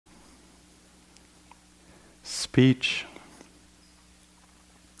speech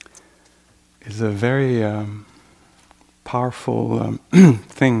is a very powerful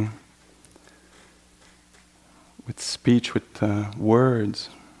thing. With speech, with words,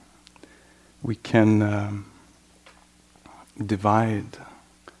 we can divide,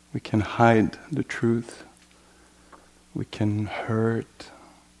 we can hide the truth, we can hurt.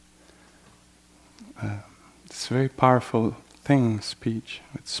 It's a very powerful thing, speech.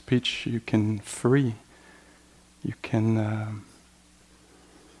 With speech you can free, you can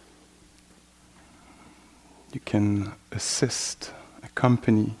assist,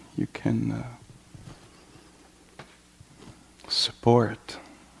 accompany, you can support.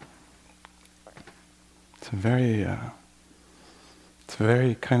 It's a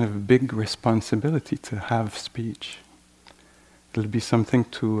very kind of big responsibility to have speech. It'll be something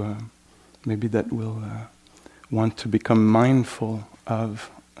to maybe that we'll want to become mindful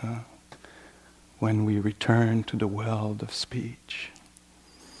of when we return to the world of speech.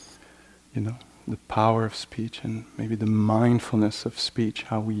 You know, the power of speech and maybe the mindfulness of speech,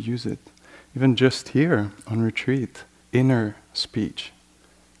 how we use it. Even just here on retreat, inner speech.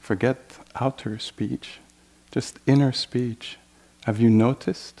 Forget outer speech, just inner speech. Have you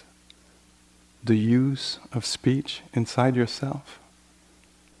noticed the use of speech inside yourself?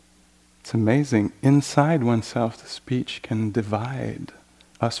 It's amazing. Inside oneself, the speech can divide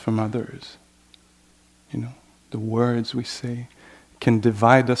us from others. You know, the words we say can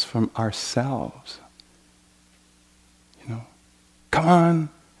divide us from ourselves. You know, come on,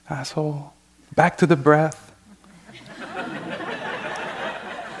 asshole, back to the breath.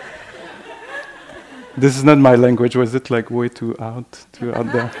 This is not my language. Was it like way too out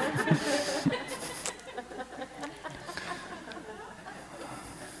there?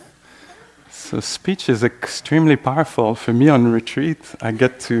 So speech is extremely powerful. For me on retreat, I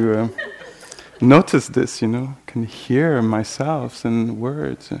get to notice this, you know, can hear myself in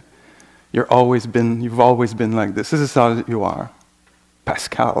words. You've always been like this. This is how you are.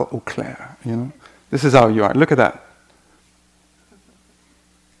 Pascal, Auclair, you know. This is how you are. Look at that.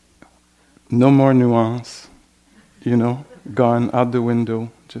 No more nuance, you know, gone out the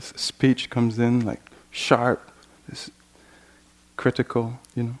window. Just speech comes in like sharp, this critical,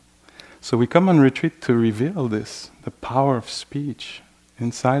 you know. So we come on retreat to reveal this, the power of speech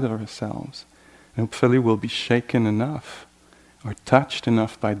inside of ourselves. And hopefully we'll be shaken enough or touched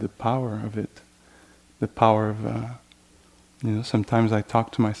enough by the power of it. The power of, you know, sometimes I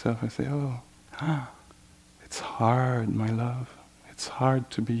talk to myself, I say, it's hard, my love. It's hard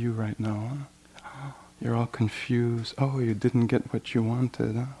to be you right now. Huh? You're all confused. Oh, you didn't get what you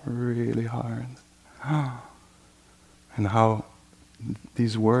wanted. Huh? Really hard. And how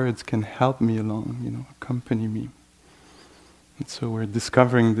these words can help me along, you know, accompany me. And so we're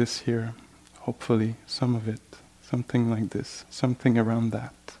discovering this here, hopefully, some of it, something like this, something around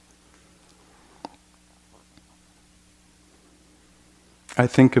that. I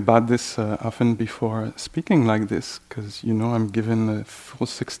think about this often before speaking like this, because, you know, I'm given a full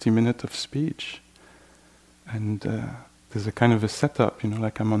 60 minutes of speech. And there's a kind of a setup, you know,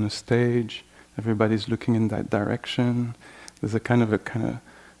 like I'm on a stage, everybody's looking in that direction. There's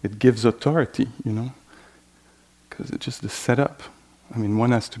it gives authority, you know, because it's just the setup. I mean,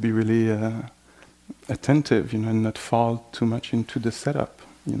 one has to be really attentive, you know, and not fall too much into the setup,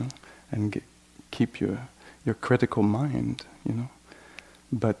 you know, and keep your critical mind, you know.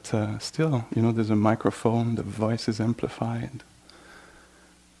 But still, you know, there's a microphone, the voice is amplified.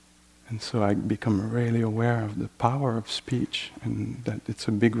 And so I become really aware of the power of speech and that it's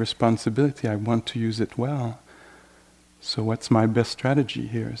a big responsibility. I want to use it well. So what's my best strategy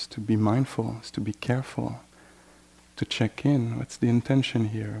here is to be mindful, is to be careful, to check in. What's the intention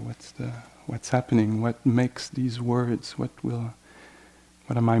here? What's happening? What makes these words? What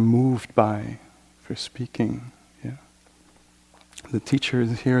am I moved by for speaking? Yeah. The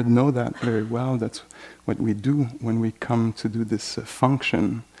teachers here know that very well. That's what we do when we come to do this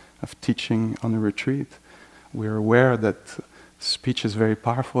function of teaching on a retreat. We're aware that speech is very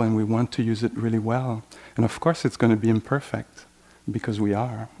powerful and we want to use it really well. And of course it's going to be imperfect, because we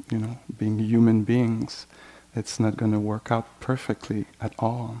are, you know, being human beings. It's not going to work out perfectly at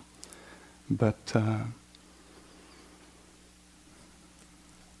all. But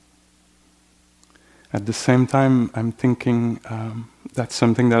at the same time, I'm thinking that's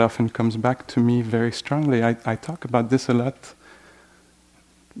something that often comes back to me very strongly. I talk about this a lot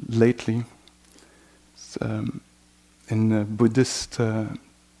lately. In Buddhist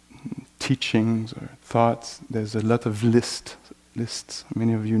teachings or thoughts, there's a lot of lists,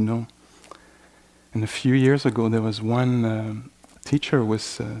 many of you know. And a few years ago, there was one teacher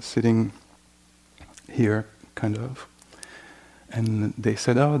was sitting here kind of. And they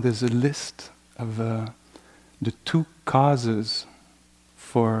said, oh, there's a list of the 2 causes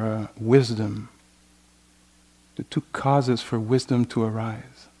for wisdom. The 2 causes for wisdom to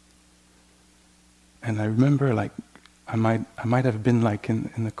arise. And I remember, like, I might have been like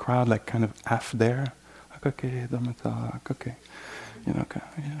in the crowd, like kind of half there. Like, okay, don't talk, okay. You know,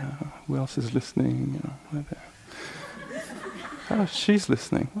 who else is listening? You know, right there. Oh, she's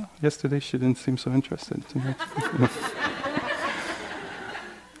listening. Well, yesterday she didn't seem so interested too much.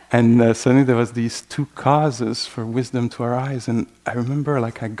 And suddenly there was these 2 causes for wisdom to arise, and I remember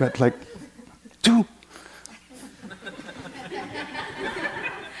like I got like 2.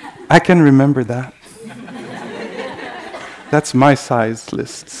 I can remember that. That's my size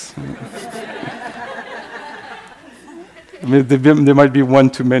lists. I mean, there might be 1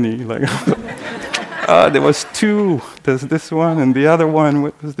 too many. Like, there was 2. There's this one and the other one.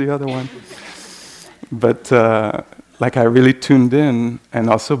 What was the other one? But like I really tuned in, and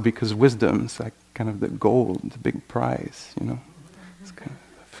also because wisdom's like kind of the goal, the big prize. You know, it's kind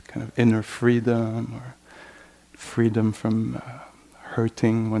of inner freedom, or freedom from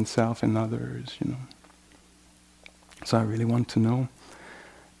hurting oneself and others. You know. So I really want to know,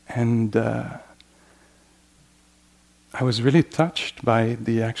 and I was really touched by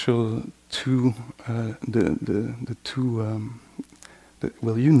the actual 2, the 2.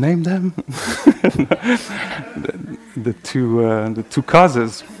 Will you name them? the 2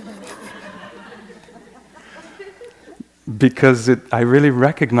 causes, because I really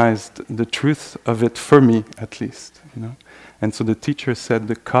recognized the truth of it for me, at least, you know. And so the teacher said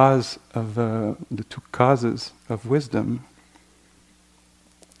the 2 causes of wisdom.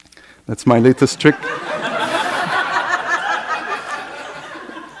 That's my latest trick.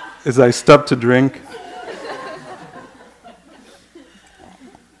 As I stop to drink,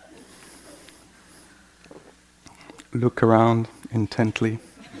 look around intently.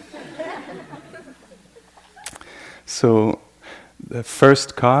 So, the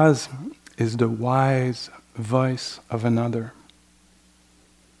first cause is the wise voice of another.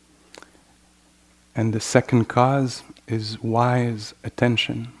 And the second cause is wise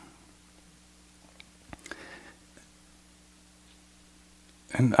attention.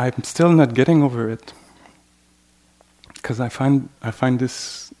 And I'm still not getting over it, because I find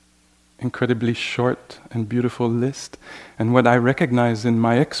this incredibly short and beautiful list. And what I recognize in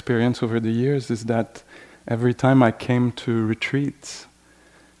my experience over the years is that every time I came to retreats,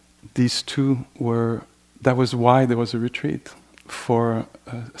 these 2 that was why there was a retreat, for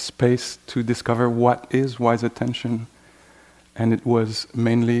a space to discover what is wise attention. And it was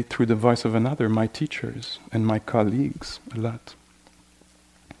mainly through the voice of another, my teachers and my colleagues, a lot.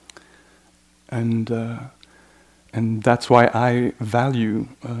 And that's why I value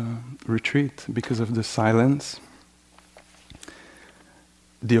retreat, because of the silence,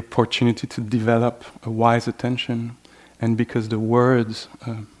 the opportunity to develop a wise attention, and because the words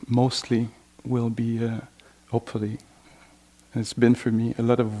mostly will be, hopefully, and it's been for me a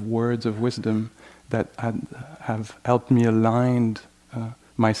lot of words of wisdom that have helped me align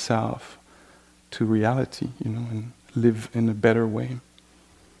myself to reality, you know, and live in a better way.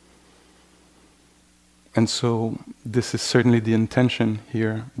 And so this is certainly the intention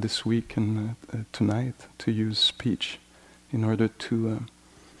here this week and tonight, to use speech in order to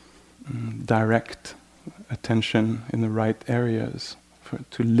direct attention in the right areas,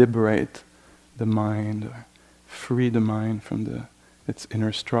 to liberate the mind, or free the mind from its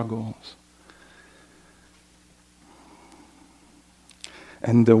inner struggles.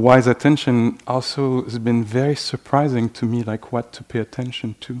 And the wise attention also has been very surprising to me, like what to pay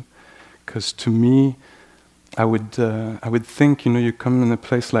attention to. Because to me, I would think, you know, you come in a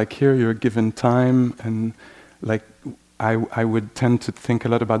place like here, you're given time, and like I would tend to think a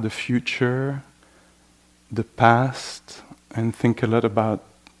lot about the future, the past, and think a lot about,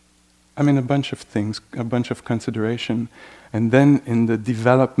 I mean, a bunch of things, a bunch of consideration. And then in the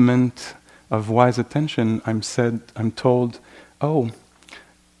development of wise attention, I'm told, oh,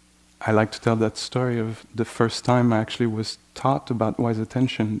 I like to tell that story of the first time I actually was taught about wise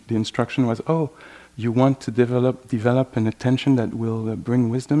attention. The instruction was, oh, you want to develop an attention that will bring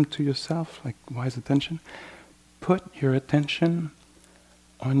wisdom to yourself, like wise attention? Put your attention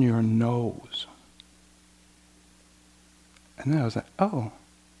on your nose. And then I was like, oh,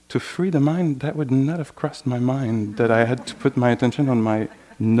 to free the mind, that would not have crossed my mind, that I had to put my attention on my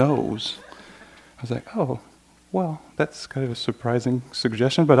nose. I was like, oh, well, that's kind of a surprising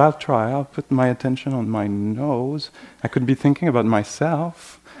suggestion, but I'll try. I'll put my attention on my nose. I could be thinking about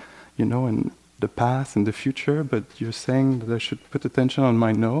myself, you know, and the past and the future, but you're saying that I should put attention on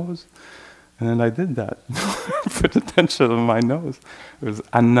my nose? And then I did that. Put attention on my nose. It was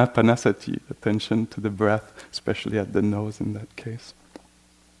anapanasati, attention to the breath, especially at the nose in that case.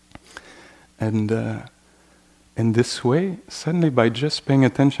 And in this way, suddenly by just paying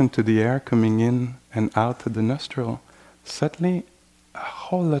attention to the air coming in and out of the nostril, suddenly a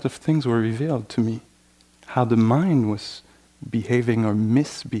whole lot of things were revealed to me. How the mind was behaving or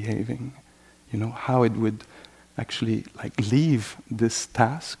misbehaving. How it would actually leave this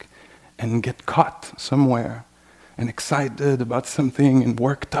task and get caught somewhere and excited about something and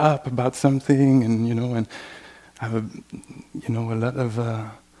worked up about something and have a lot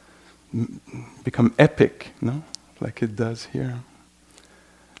of become epic, like it does here.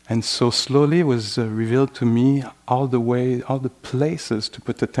 And so slowly it was revealed to me all the places to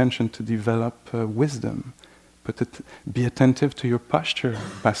put attention to develop wisdom. Be attentive to your posture,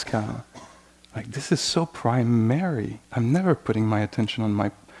 Pascal. This is so primary. I'm never putting my attention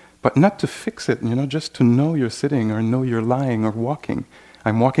on but not to fix it, just to know you're sitting or know you're lying or walking.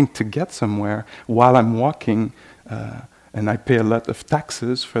 I'm walking to get somewhere. While I'm walking, and I pay a lot of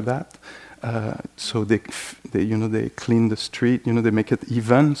taxes for that, so they clean the street, they make it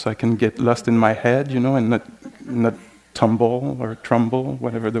even, so I can get lost in my head, and not tumble or trumble,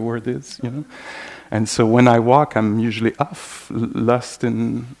 whatever the word is, And so when I walk, I'm usually lost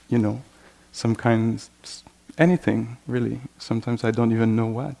in, some kind, anything, really. Sometimes I don't even know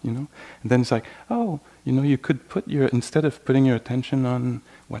what, And then it's like, you could instead of putting your attention on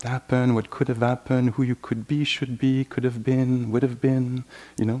what happened, what could have happened, who you could be, should be, could have been, would have been,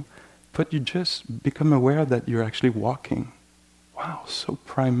 but you just become aware that you're actually walking. Wow, so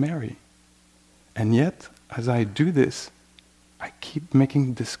primary. And yet, as I do this, I keep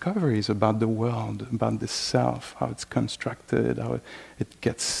making discoveries about the world, about the self, how it's constructed, how it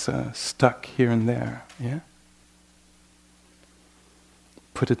gets stuck here and there. Yeah.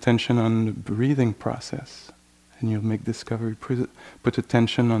 Put attention on the breathing process, and you'll make discovery. Put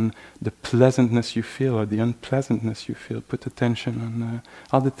attention on the pleasantness you feel or the unpleasantness you feel. Put attention on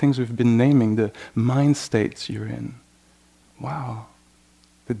all the things we've been naming, the mind states you're in. Wow,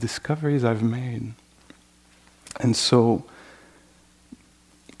 the discoveries I've made. And so,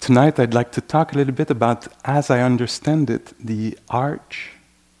 tonight I'd like to talk a little bit about, as I understand it, the arch.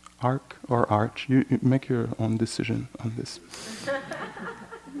 You make your own decision on this.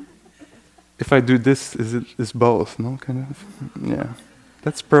 If I do this, is both, no? Kind of? Yeah.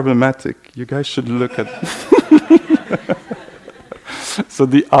 That's problematic. You guys should look at... So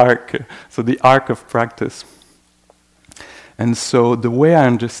the arc of practice. And so the way I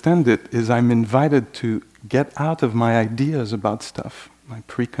understand it is I'm invited to get out of my ideas about stuff, my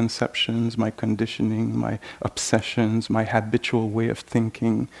preconceptions, my conditioning, my obsessions, my habitual way of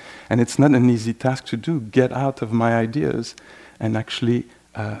thinking. And it's not an easy task to do, get out of my ideas and actually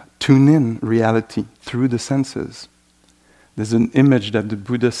tune in reality through the senses. There's an image that the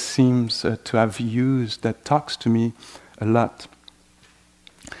Buddha seems to have used that talks to me a lot.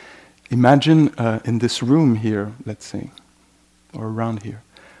 Imagine in this room here, let's say, or around here,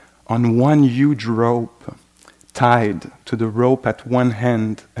 on one huge rope, tied to the rope at one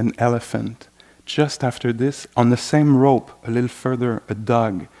hand, an elephant. Just after this, on the same rope, a little further, a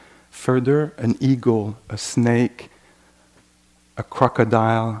dog. Further, an eagle, a snake, a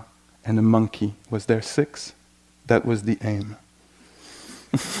crocodile, and a monkey. Was there 6? That was the aim.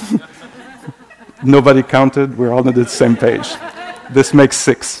 Nobody counted, we're all on the same page. This makes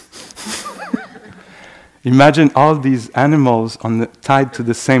 6. Imagine all these animals tied to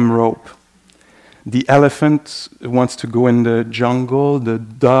the same rope. The elephant wants to go in the jungle, the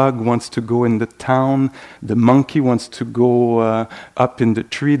dog wants to go in the town, the monkey wants to go up in the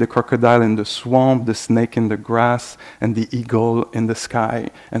tree, the crocodile in the swamp, the snake in the grass, and the eagle in the sky.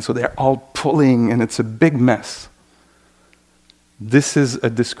 And so they're all pulling, and it's a big mess. This is a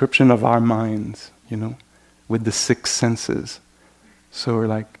description of our minds, with the 6 senses. So we're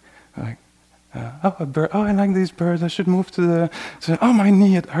like, a bird. Oh, I like these birds. I should move to oh, my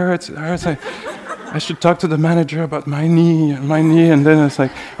knee, it hurts. I should talk to the manager about my knee. And then it's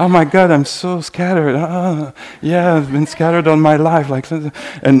like, oh my God, I'm so scattered. Yeah, I've been scattered all my life.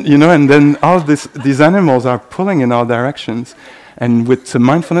 And then all these animals are pulling in all directions. And with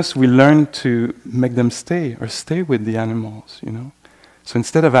mindfulness, we learn to make them stay with the animals, So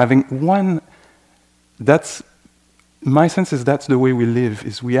instead of having one, my sense is that's the way we live,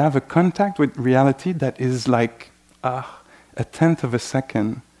 is we have a contact with reality that is like a 1/10 of a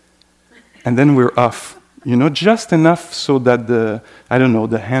second, and then we're off, just enough so that the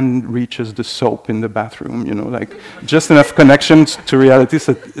hand reaches the soap in the bathroom, just enough connection to reality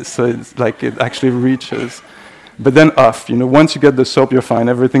so it's like it actually reaches. But then off, once you get the soap, you're fine.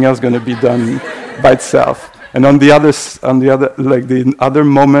 Everything else is going to be done by itself. And on the other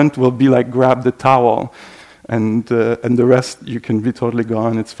moment will be like grab the towel, and the rest you can be totally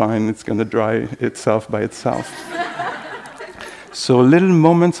gone. It's fine. It's going to dry itself by itself. So little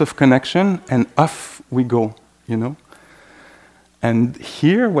moments of connection, and off we go, And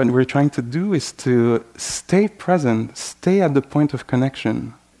here, what we're trying to do is to stay present, stay at the point of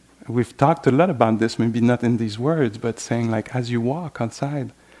connection. We've talked a lot about this, maybe not in these words, but saying like, as you walk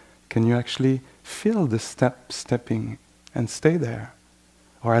outside, can you actually feel the stepping and stay there?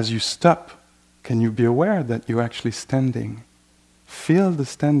 Or as you stop, can you be aware that you're actually standing? Feel the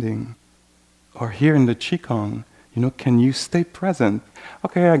standing. Or here in the Qigong, can you stay present?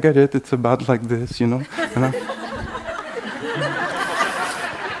 Okay, I get it, it's about like this,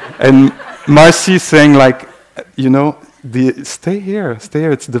 And Marcy saying like, stay here,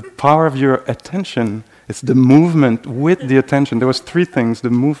 it's the power of your attention. It's the movement with the attention. There was 3 things, the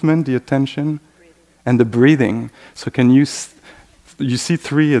movement, the attention, and the breathing. So can you see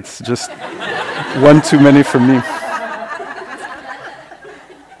 3, it's just 1 too many for me.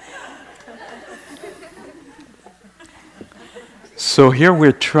 So here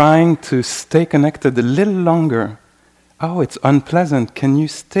we're trying to stay connected a little longer. Oh, it's unpleasant. Can you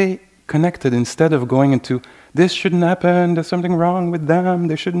stay connected instead of going into, this shouldn't happen, there's something wrong with them,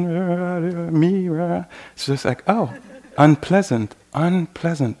 they shouldn't, me. It's just like, oh, unpleasant. Wow,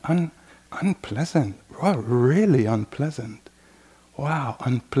 really unpleasant. Wow,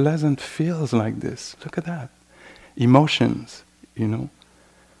 unpleasant feels like this. Look at that. Emotions,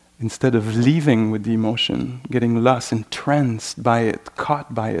 Instead of leaving with the emotion, getting lost, entranced by it,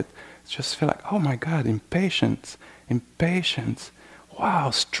 caught by it, just feel like, oh my God, impatience.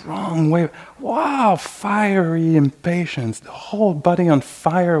 Wow, strong wave. Wow, fiery impatience. The whole body on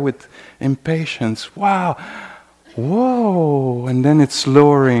fire with impatience. Wow. Whoa. And then it's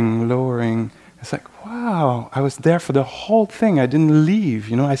lowering. It's like, wow, I was there for the whole thing. I didn't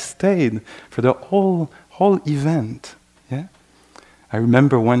leave, I stayed for the whole event. Yeah? I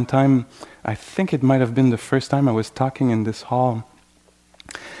remember one time, I think it might have been the first time I was talking in this hall,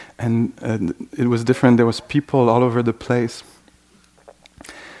 and it was different. There was people all over the place,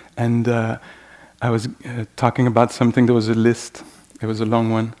 and I was talking about something. There was a list. It was a long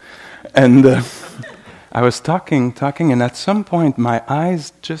one, and I was talking, and at some point, my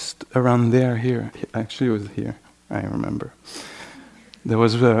eyes just around here. Actually, it was here. I remember. There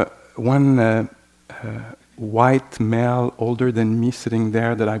was one. White male older than me sitting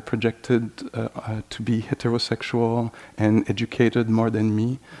there that I projected to be heterosexual and educated more than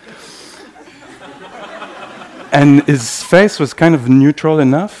me. And his face was kind of neutral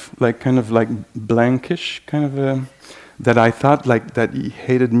enough, kind of blankish, that I thought that he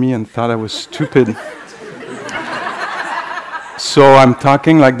hated me and thought I was stupid. So I'm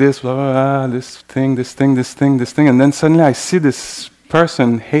talking like this, blah, blah, blah, this thing, and then suddenly I see this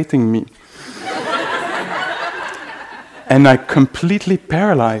person hating me. And I completely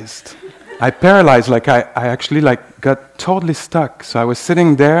paralyzed. I actually got totally stuck. So I was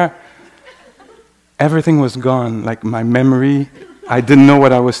sitting there, everything was gone, my memory, I didn't know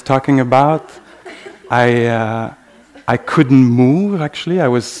what I was talking about. I couldn't move, actually. I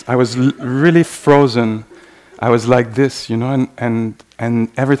was really frozen. I was like this, and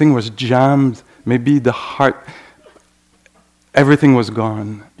everything was jammed. Maybe the heart, everything was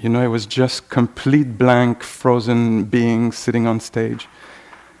gone. It was just complete blank, frozen being sitting on stage.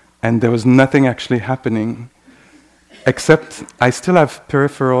 And there was nothing actually happening. Except I still had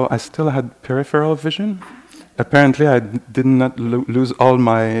peripheral vision. Apparently I did not lose all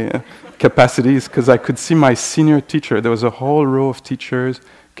my capacities, because I could see my senior teacher. There was a whole row of teachers.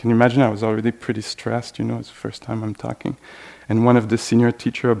 Can you imagine? I was already pretty stressed, it's the first time I'm talking. And one of the senior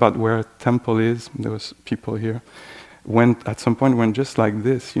teacher about where a temple is, there was people here, at some point went just like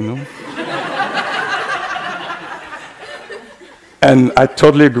this, And I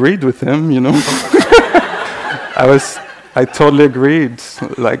totally agreed with him, I totally agreed,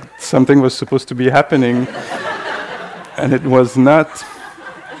 something was supposed to be happening, and it was not.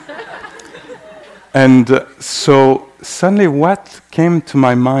 And so suddenly what came to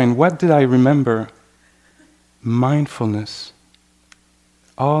my mind, what did I remember? Mindfulness.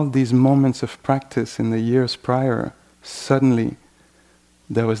 All these moments of practice in the years prior, suddenly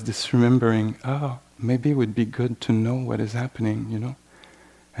there was this remembering, maybe it would be good to know what is happening,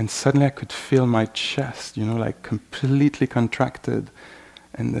 And suddenly I could feel my chest, completely contracted,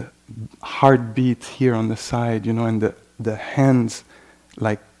 and the heartbeat here on the side, and the hands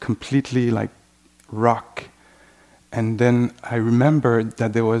completely rock. And then I remembered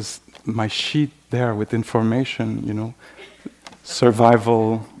that there was my sheet there with information,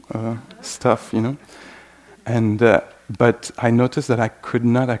 survival stuff, And but I noticed that I could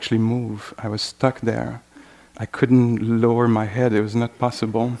not actually move. I was stuck there. I couldn't lower my head. It was not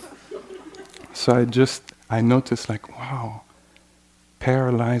possible. So I noticed wow,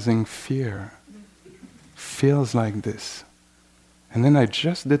 paralyzing fear feels like this. And then I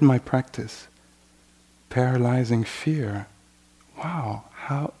just did my practice. Paralyzing fear. Wow,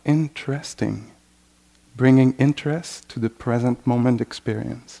 how interesting. Bringing interest to the present moment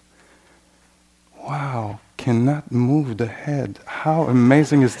experience. Wow, cannot move the head. How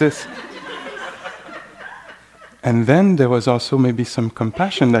amazing is this? And then there was also maybe some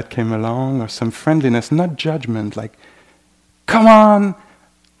compassion that came along, or some friendliness, not judgment, come on!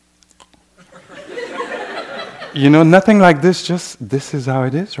 Nothing like this, just, this is how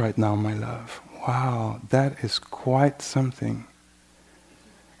it is right now, my love. Wow, that is quite something.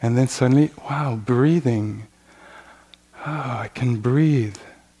 And then suddenly, wow, breathing. Oh, I can breathe.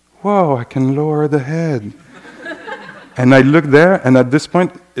 Whoa, I can lower the head. And I looked there, and at this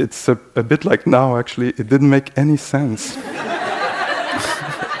point, it's a bit like now, actually. It didn't make any sense.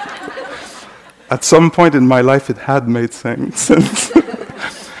 At some point in my life, it had made sense.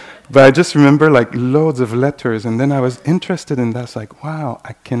 But I just remember loads of letters, and then I was interested in that. It's wow,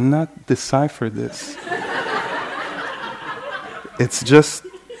 I cannot decipher this. It's just,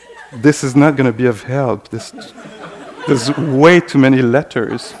 this is not going to be of help. There's way too many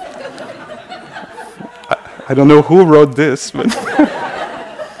letters. I don't know who wrote this, but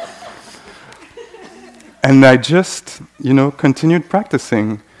and I just, continued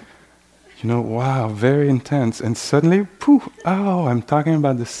practicing. Wow, very intense. And suddenly, poof, I'm talking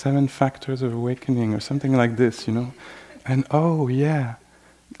about the 7 factors of awakening or something like this, And oh yeah,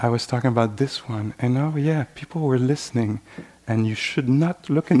 I was talking about this one. And oh yeah, people were listening. And you should not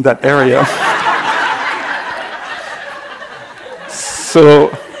look in that area.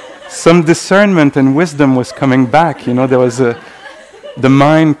 So some discernment and wisdom was coming back. There was the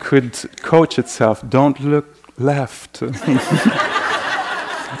mind could coach itself. Don't look left.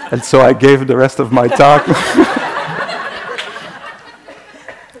 And so I gave the rest of my talk.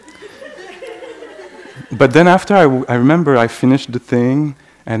 But then after I remember I finished the thing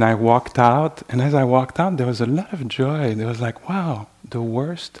and I walked out. And as I walked out, there was a lot of joy. There was wow, the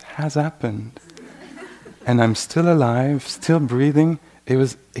worst has happened. And I'm still alive, still breathing. It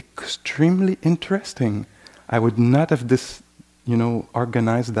was extremely interesting. I would not have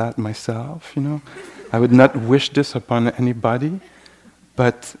organized that myself, I would not wish this upon anybody,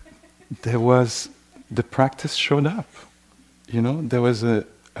 but the practice showed up, there was a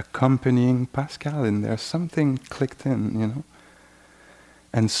accompanying Pascal in there, something clicked in,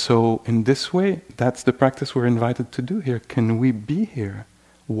 And so in this way, that's the practice we're invited to do here. Can we be here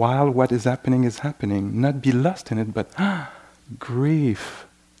while what is happening, not be lost in it, but grief,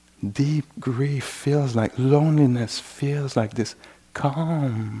 deep grief feels like loneliness, feels like this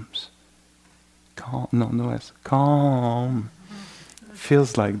calms. Calm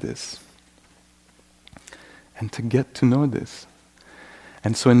feels like this. And to get to know this.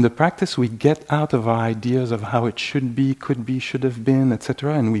 And so in the practice we get out of our ideas of how it should be, could be, should have been,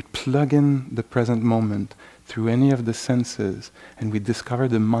 etc. and we plug in the present moment through any of the senses and we discover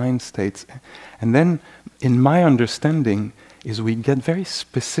the mind states. And then in my understanding is we get very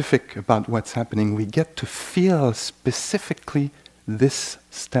specific about what's happening. We get to feel specifically this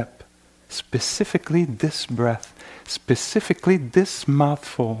step, specifically this breath, specifically this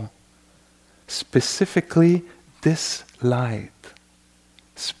mouthful, specifically this light,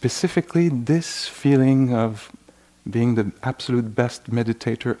 specifically this feeling of being the absolute best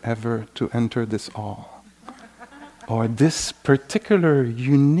meditator ever to enter this all. Or this particular,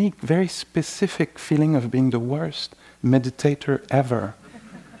 unique, very specific feeling of being the worst meditator ever.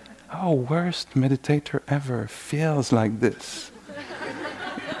 Oh, worst meditator ever feels like this.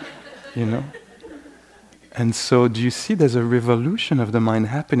 And so do you see there's a revolution of the mind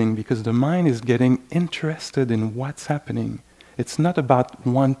happening because the mind is getting interested in what's happening. It's not about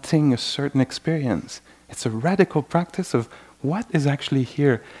wanting a certain experience. It's a radical practice of what is actually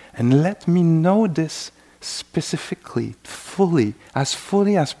here. And let me know this specifically, fully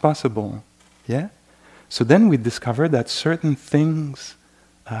as possible. Yeah? So then we discover that certain things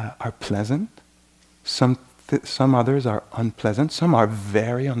are pleasant, some others are unpleasant, some are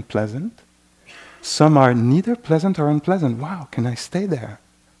very unpleasant, some are neither pleasant or unpleasant. Wow, can I stay there?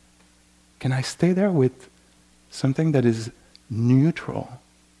 Can I stay there with something that is neutral,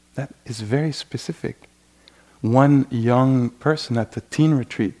 that is very specific? One young person at the teen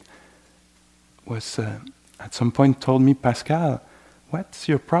retreat was at some point told me, Pascal, what's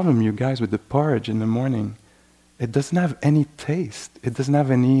your problem, you guys, with the porridge in the morning? It doesn't have any taste. It doesn't have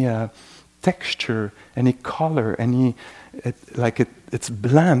any texture, any color, it's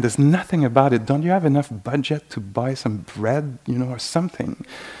bland. There's nothing about it. Don't you have enough budget to buy some bread, or something,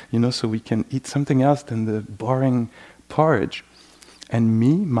 so we can eat something else than the boring porridge? And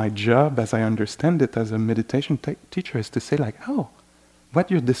my job, as I understand it as a meditation teacher, is to say what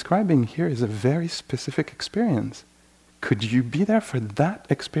you're describing here is a very specific experience. Could you be there for that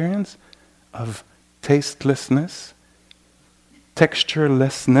experience of tastelessness,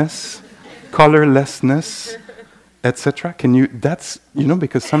 texturelessness, colorlessness, etc.? Can you? That's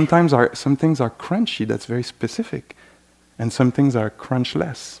because sometimes some things are crunchy. That's very specific, and some things are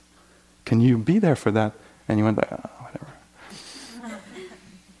crunchless. Can you be there for that? And you went like, whatever.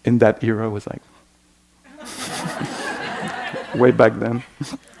 In that era, it was like way back then.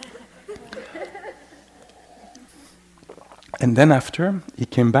 And then after, he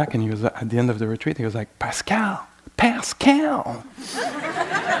came back and he was at the end of the retreat, he was like, Pascal!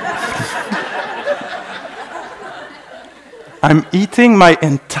 I'm eating my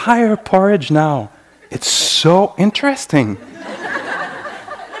entire porridge now. It's so interesting.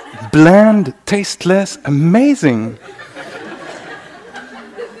 Bland, tasteless, amazing.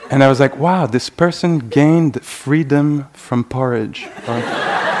 And I was like, wow, this person gained freedom from porridge, or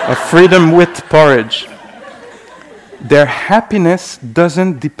a freedom with porridge. Their happiness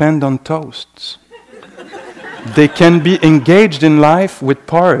doesn't depend on toasts. They can be engaged in life with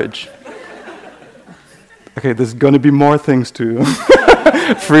porridge. Okay, there's going to be more things to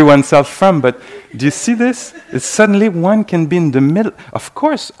free oneself from, but do you see this? It's suddenly one can be in the middle. Of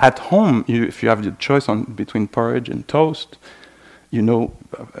course, at home, if you have the choice between porridge and toast, you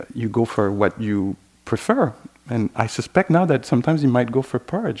go for what you prefer. And I suspect now that sometimes you might go for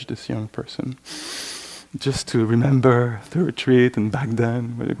porridge, this young person, just to remember the retreat and back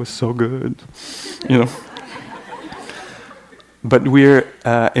then, when it was so good, But we're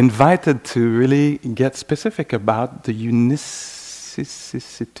invited to really get specific about the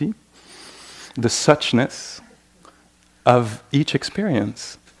unicity, the suchness of each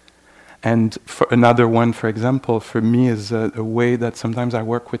experience. And for another one, for example, for me is a way that sometimes I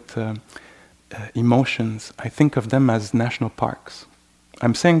work with emotions. I think of them as national parks.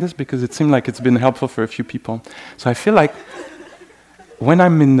 I'm saying this because it seemed like it's been helpful for a few people. So I feel like when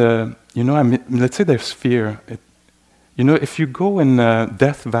I'm in the, let's say there's fear. If you go in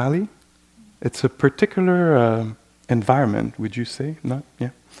Death Valley, it's a particular environment, would you say? Not?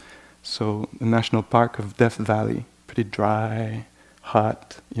 Yeah. So the National Park of Death Valley, pretty dry,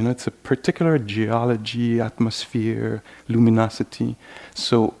 hot. It's a particular geology, atmosphere, luminosity.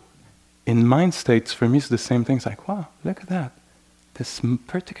 So in mind states, for me, it's the same thing. It's like, wow, look at that. This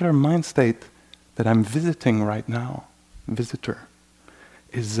particular mind state that I'm visiting right now, visitor,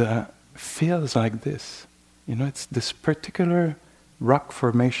 feels like this. It's this particular rock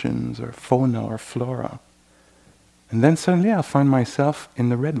formations or fauna or flora. And then suddenly I'll find myself in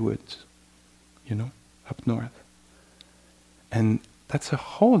the redwoods, up north. And that's a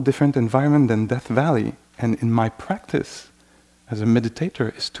whole different environment than Death Valley. And in my practice as a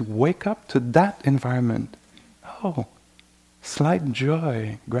meditator is to wake up to that environment. Oh, slight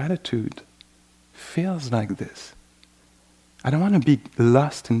joy, gratitude, feels like this. I don't want to be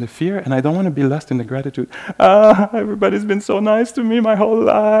lost in the fear, and I don't want to be lost in the gratitude. Everybody's been so nice to me my whole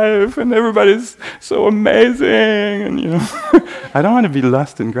life, and everybody's so amazing, and I don't want to be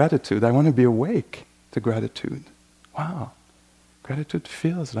lost in gratitude. I want to be awake to gratitude. Wow, gratitude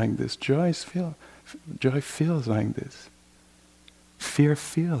feels like this. Joy feels like this. Fear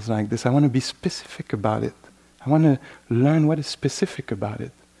feels like this. I want to be specific about it. I want to learn what is specific about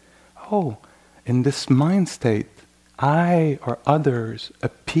it. Oh, in this mind state, I or others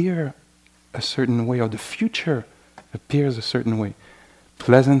appear a certain way, or the future appears a certain way.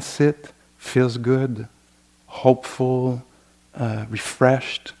 Pleasant sit, feels good, hopeful,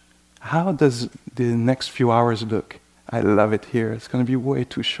 refreshed. How does the next few hours look? I love it here. It's going to be way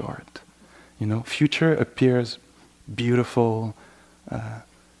too short. Future appears beautiful,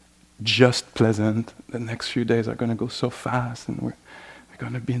 just pleasant. The next few days are going to go so fast, and we're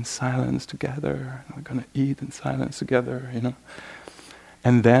going to be in silence together, and we're going to eat in silence together,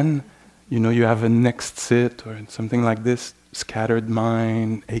 And then, you have a next sit or something like this, scattered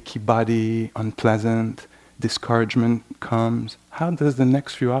mind, achy body, unpleasant, discouragement comes. How does the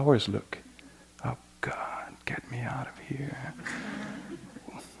next few hours look? Oh God, get me out of here.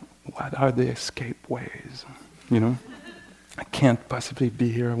 What are the escape ways? I can't possibly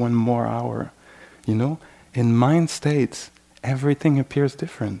be here one more hour. In mind states, everything appears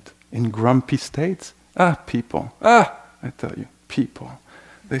different. In grumpy states, people. I tell you, people.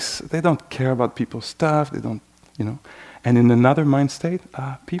 They don't care about people's stuff. They don't, And in another mind state,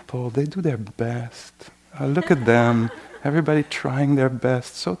 people, they do their best. Look at them. Everybody trying their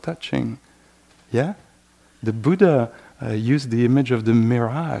best. So touching. Yeah? The Buddha used the image of the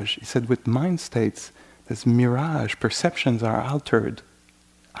mirage. He said with mind states, this mirage, perceptions are altered.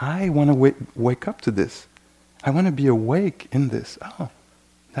 I want to wake up to this. I want to be awake in this. Oh,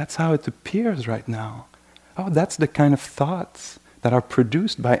 that's how it appears right now. Oh, that's the kind of thoughts that are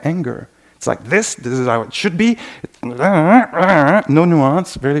produced by anger. It's like this is how it should be. No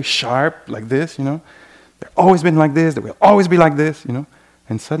nuance, very sharp, like this, They've always been like this, they will always be like this,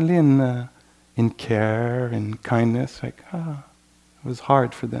 And suddenly in care, in kindness, it was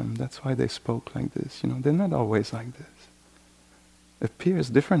hard for them. That's why they spoke like this, They're not always like this. It appears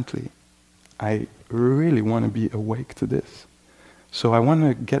differently. I really want to be awake to this. So I want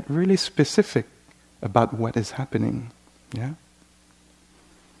to get really specific about what is happening, yeah?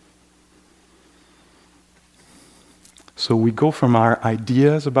 So we go from our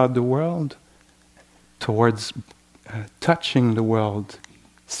ideas about the world towards touching the world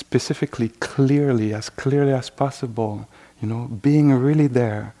specifically, clearly as possible, being really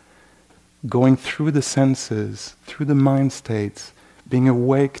there, going through the senses, through the mind states, being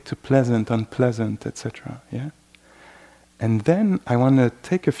awake to pleasant, unpleasant, etc. Yeah? And then I want to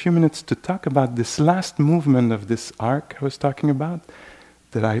take a few minutes to talk about this last movement of this arc I was talking about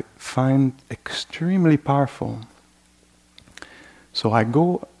that I find extremely powerful. So I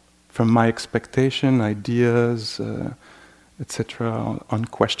go from my expectation, ideas, etc.,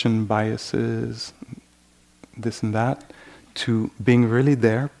 unquestioned biases, this and that, to being really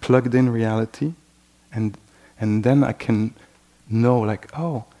there, plugged in reality, and then I can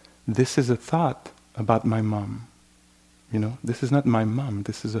know, this is a thought about my mom. This is not my mom,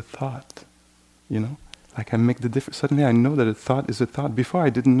 this is a thought. I make the difference. Suddenly I know that a thought is a thought. Before I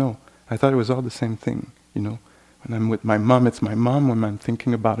didn't know. I thought it was all the same thing, When I'm with my mom, it's my mom. When I'm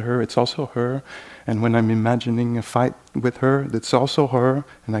thinking about her, it's also her. And when I'm imagining a fight with her, it's also her.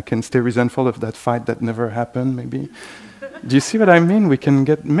 And I can stay resentful of that fight that never happened, maybe. Do you see what I mean? We can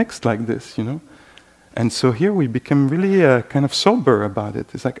get mixed like this, And so here we become really kind of sober about it.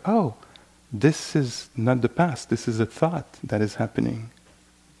 It's like, oh, this is not the past. This is a thought that is happening.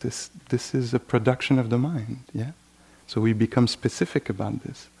 This is a production of the mind, yeah? So we become specific about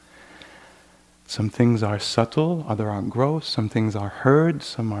this. Some things are subtle, others are gross, some things are heard,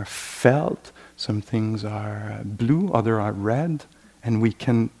 some are felt, some things are blue, others are red, and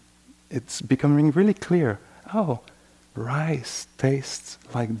it's becoming really clear. Oh, rice tastes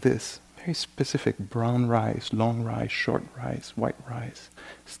like this. Very specific: brown rice, long rice, short rice, white rice,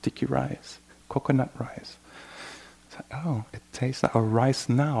 sticky rice, coconut rice. It tastes like, or rice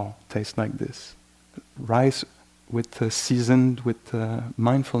now tastes like this. Rice seasoned with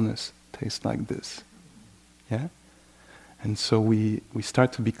mindfulness tastes like this. Yeah? And so we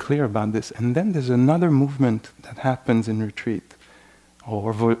start to be clear about this. And then there's another movement that happens in retreat,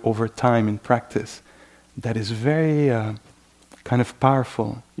 or over time in practice, that is very kind of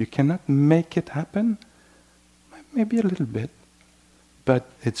powerful. You cannot make it happen, maybe a little bit, but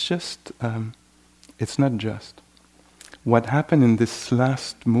it's just, it's not just. What happened in this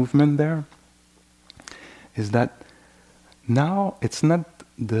last movement there is that now it's not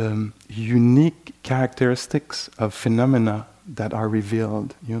the unique characteristics of phenomena that are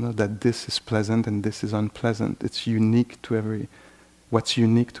revealed, that this is pleasant and this is unpleasant. It's unique to what's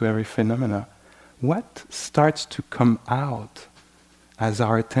unique to every phenomena. What starts to come out as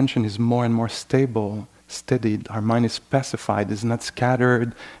our attention is more and more stable, steadied, our mind is pacified, is not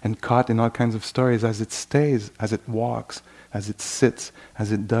scattered and caught in all kinds of stories, as it stays, as it walks, as it sits,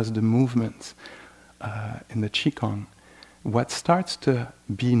 as it does the movements in the Qigong. What starts to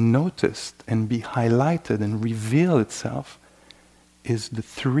be noticed and be highlighted and reveal itself is the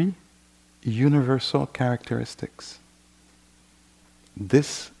three universal characteristics.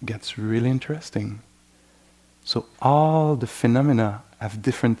 This gets really interesting. So all the phenomena have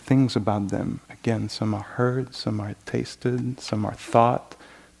different things about them. Again, some are heard, some are tasted, some are thought,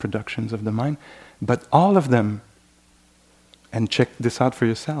 productions of the mind. But all of them, and check this out for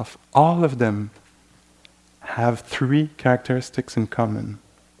yourself, all of them have three characteristics in common.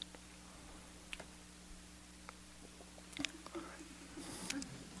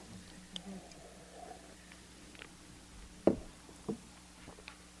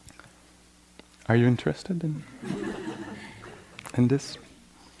 Are you interested in this?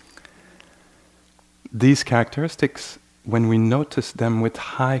 These characteristics, when we notice them with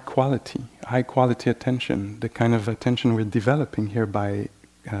high quality attention, the kind of attention we're developing here by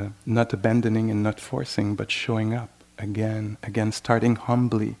not abandoning and not forcing, but showing up again, again, starting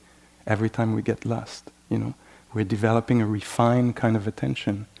humbly every time we get lost, We're developing a refined kind of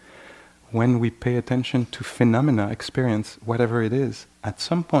attention. When we pay attention to phenomena, experience, whatever it is, at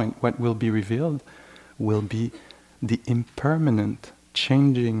some point what will be revealed will be the impermanent,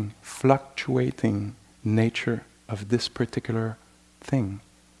 changing, fluctuating nature of this particular thing.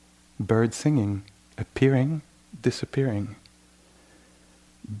 Bird singing, appearing, disappearing.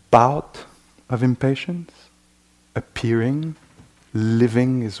 Bout of impatience, appearing,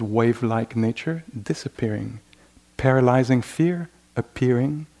 living is wave-like nature, disappearing. Paralyzing fear,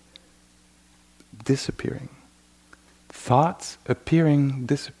 appearing, disappearing. Thoughts appearing,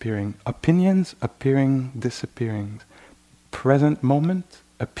 disappearing. Opinions appearing, disappearing. Present moment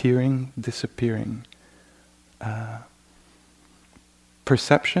appearing, disappearing.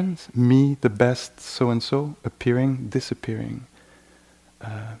 Perceptions, me, the best, so-and-so, appearing, disappearing.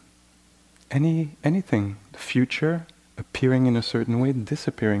 Anything, the future, appearing in a certain way,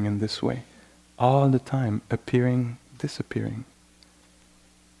 disappearing in this way. All the time, appearing, disappearing.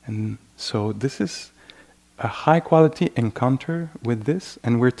 And so this is a high-quality encounter with this,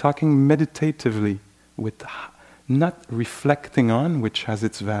 and we're talking meditatively, with not reflecting on, which has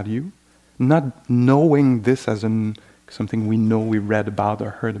its value, not knowing this as something we know, we read about or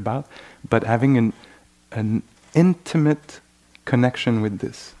heard about, but having an intimate connection with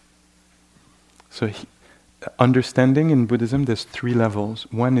this. So understanding in Buddhism, there's 3 levels.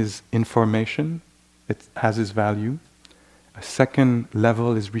 One is information, it has its value. A second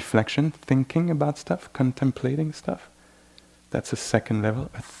level is reflection, thinking about stuff, contemplating stuff. That's a second level.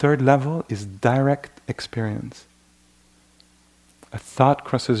 A third level is direct experience. A thought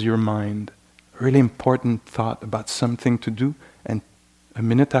crosses your mind, a really important thought about something to do, and a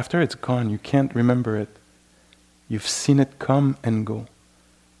minute after it's gone, you can't remember it. You've seen it come and go.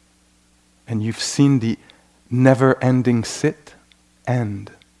 And you've seen the never-ending sit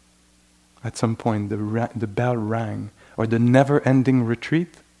end. At some point, the bell rang, or the never-ending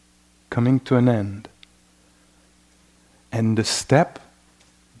retreat coming to an end. And the step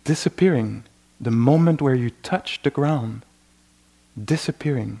disappearing, the moment where you touch the ground,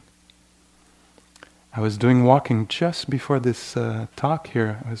 disappearing. I was doing walking just before this talk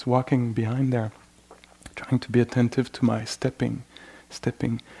here. I was walking behind there, trying to be attentive to my stepping.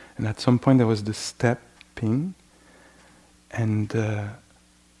 And at some point there was the stepping, and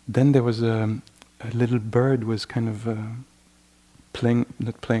then there was a little bird was kind of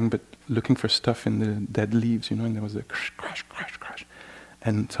not playing, but looking for stuff in the dead leaves, and there was a crash, crash, crash, crash.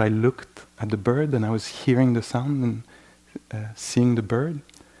 And so I looked at the bird, and I was hearing the sound and seeing the bird.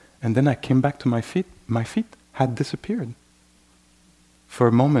 And then I came back to my feet. My feet had disappeared. For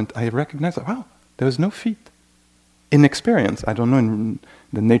a moment, I recognized, wow, there was no feet. In experience, I don't know, in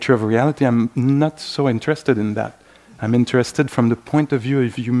the nature of reality, I'm not so interested in that. I'm interested from the point of view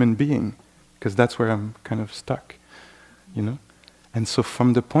of a human being, because that's where I'm kind of stuck, And so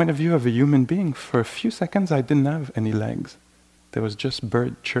from the point of view of a human being, for a few seconds I didn't have any legs. There was just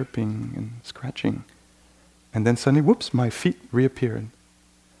bird chirping and scratching. And then suddenly, whoops, my feet reappeared.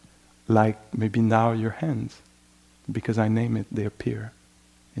 Like maybe now your hands. Because I name it, they appear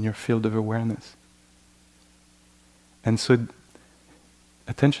in your field of awareness. And so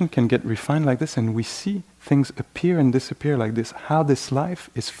attention can get refined like this, and we see things appear and disappear like this, how this life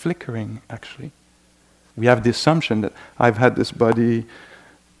is flickering, actually. We have the assumption that I've had this body,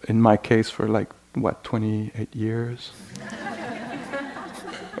 in my case, for 28 years.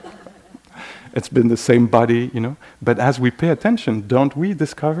 It's been the same body, But as we pay attention, don't we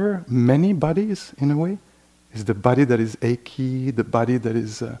discover many bodies, in a way? Is the body that is achy, the body that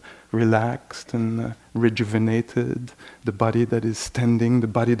is relaxed and rejuvenated, the body that is standing, the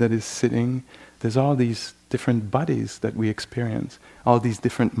body that is sitting. There's all these different bodies that we experience, all these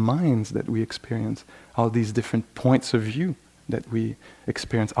different minds that we experience, all these different points of view that we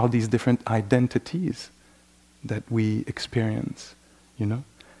experience, all these different identities that we experience,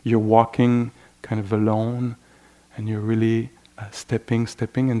 You're walking kind of alone, and you're really stepping,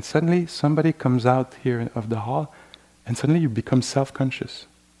 and suddenly somebody comes out here of the hall, and suddenly you become self-conscious.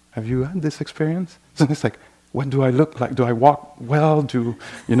 Have you had this experience? So it's like, what do I look like? Do I walk well?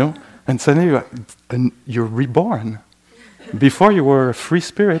 And suddenly you're reborn. Before you were a free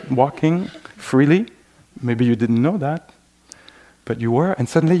spirit walking freely. Maybe you didn't know that, but you were, and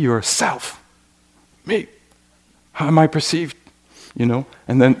suddenly you're self. Me. How am I perceived?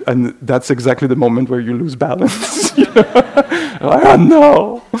 And that's exactly the moment where you lose balance. Like, oh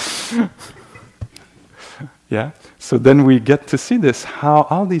no! Yeah? So then we get to see this, how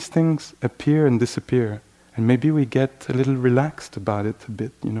all these things appear and disappear. And maybe we get a little relaxed about it a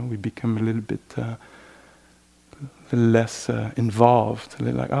bit, We become a little bit less involved. A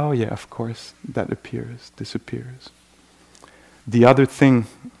little like, oh yeah, of course, that appears, disappears. The other thing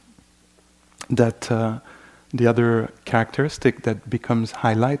that, the other characteristic that becomes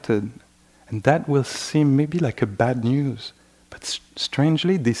highlighted, and that will seem maybe like a bad news, but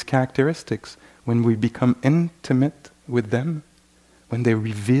strangely, these characteristics, when we become intimate with them, when they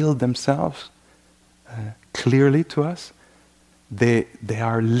reveal themselves clearly to us, they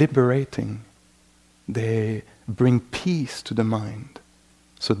are liberating. They bring peace to the mind.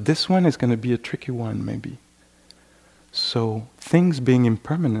 So this one is going to be a tricky one, maybe. So things being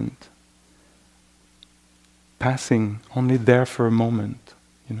impermanent, passing only there for a moment,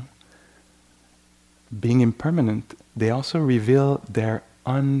 being impermanent, they also reveal their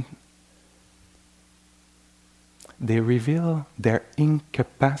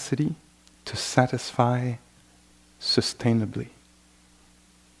incapacity to satisfy sustainably.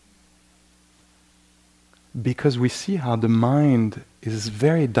 Because we see how the mind is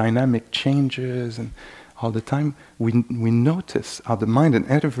very dynamic, changes, and all the time we notice how the mind and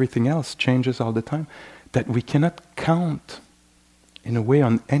everything else changes all the time, that we cannot count in a way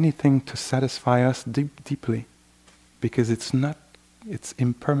on anything to satisfy us deeply, because it's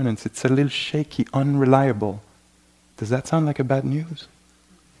impermanence, it's a little shaky, unreliable. Does that sound like a bad news?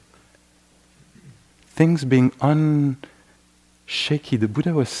 Things being shaky, the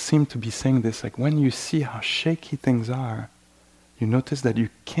Buddha seemed to be saying this, like when you see how shaky things are, you notice that you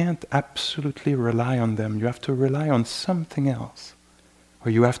can't absolutely rely on them. You have to rely on something else,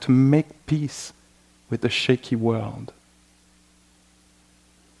 or you have to make peace with the shaky world.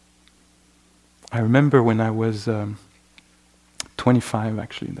 I remember when I was 25,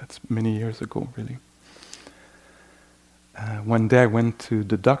 actually, that's many years ago, really. One day I went to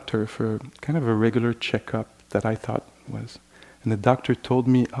the doctor for kind of a regular checkup that I thought was, and the doctor told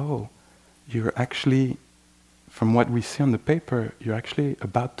me, oh, you're actually, from what we see on the paper, you're actually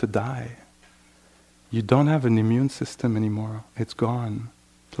about to die. You don't have an immune system anymore. It's gone.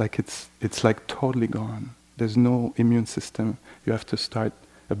 It's like totally gone. There's no immune system. You have to start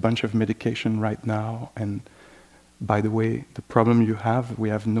a bunch of medication right now, and by the way, the problem you have, we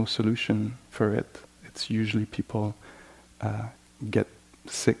have no solution for it. It's usually people get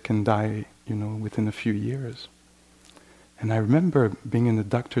sick and die, within a few years. And I remember being in the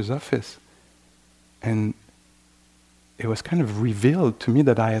doctor's office, and it was kind of revealed to me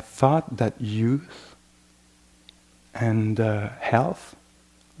that I had thought that youth and health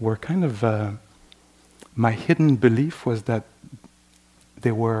were kind of, my hidden belief was that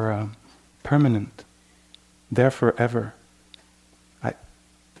they were permanent, there forever.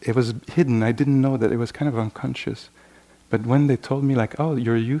 It was hidden. I didn't know that. It was kind of unconscious. But when they told me, like, oh,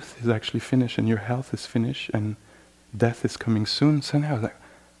 your youth is actually finished and your health is finished and death is coming soon, suddenly I was like,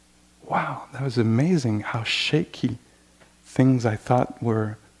 wow, that was amazing how shaky things I thought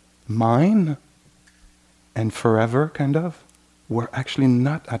were mine and forever, kind of, were actually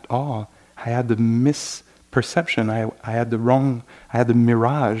not at all. I had the misperception. I had the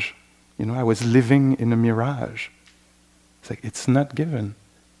mirage. I was living in a mirage. It's like, it's not given.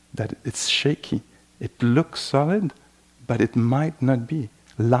 That it's shaky. It looks solid, but it might not be.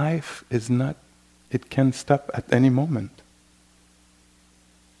 Life is not, it can stop at any moment.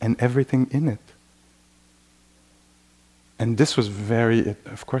 And everything in it. And this was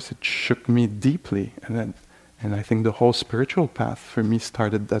of course it shook me deeply. And I think the whole spiritual path for me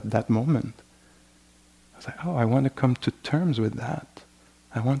started at that moment. I was like, oh, I want to come to terms with that.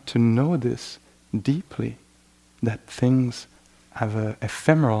 I want to know this deeply, that things have an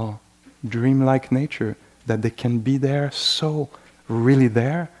ephemeral, dreamlike nature, that they can be there, so really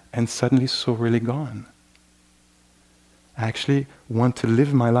there, and suddenly so really gone. I actually want to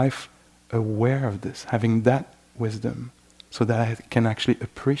live my life aware of this, having that wisdom, so that I can actually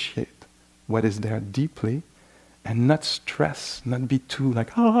appreciate what is there deeply, and not stress, not be too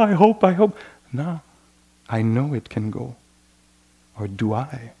like, oh, I hope. No, I know it can go. Or do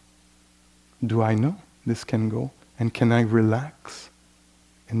I? Do I know this can go? And can I relax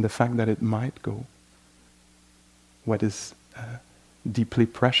in the fact that it might go? What is deeply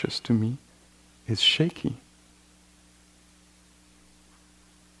precious to me is shaky.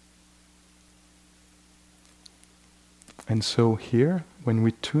 And so here, when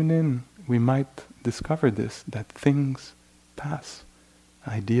we tune in, we might discover this, that things pass.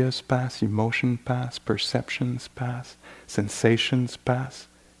 Ideas pass, emotion pass, perceptions pass, sensations pass.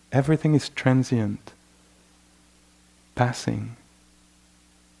 Everything is transient, passing.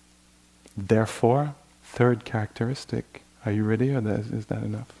 Therefore, third characteristic. Are you ready, or is that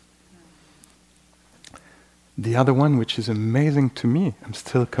enough? The other one, which is amazing to me, I'm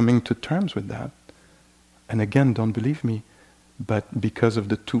still coming to terms with that, And again, don't believe me, but because of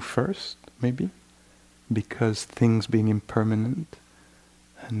the two first, maybe, because things being impermanent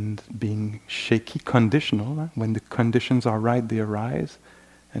and being shaky, conditional, when the conditions are right, they arise,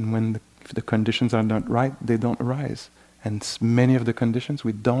 and if the conditions are not right, they don't arise. And many of the conditions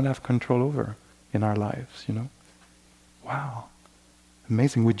we don't have control over in our lives, Wow.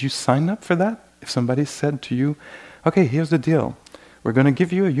 Amazing. Would you sign up for that? If somebody said to you, okay, here's the deal. We're going to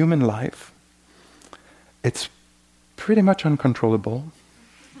give you a human life. It's pretty much uncontrollable.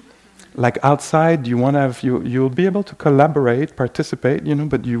 Like outside, you'll be able to collaborate, participate,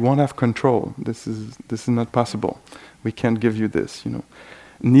 but you won't have control. This is not possible. We can't give you this,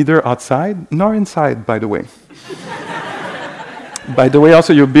 Neither outside nor inside, by the way. By the way,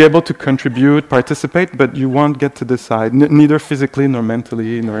 also, you'll be able to contribute, participate, but you won't get to decide, neither physically, nor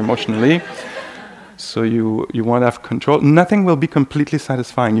mentally, nor emotionally. So you won't have control. Nothing will be completely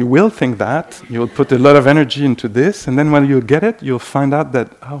satisfying. You will think that. You'll put a lot of energy into this, and then when you get it, you'll find out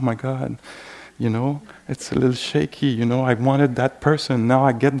that, oh my God, it's a little shaky. I wanted that person. Now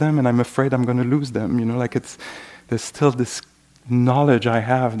I get them, and I'm afraid I'm going to lose them. There's still this knowledge I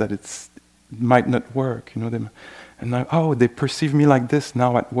have that it might not work. And now, they perceive me like this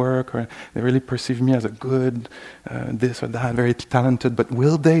now at work, or they really perceive me as a good, this or that, very talented, but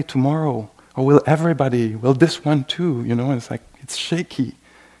will they tomorrow? Or will everybody? Will this one too? And it's like, it's shaky.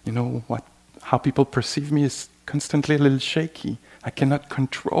 How people perceive me is constantly a little shaky. I cannot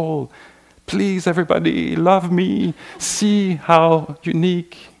control. Please, everybody, love me. See how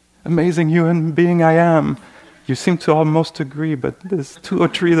unique, amazing human being I am. You seem to almost agree, but there's 2 or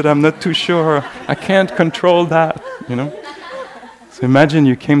 3 that I'm not too sure. I can't control that, So imagine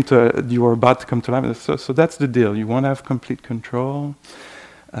you were about to come to life. So that's the deal. You won't have complete control.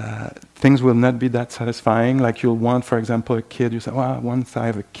 Things will not be that satisfying. Like you'll want, for example, a kid. You say, once I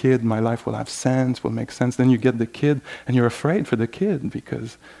have a kid, my life will have sense, will make sense. Then you get the kid, and you're afraid for the kid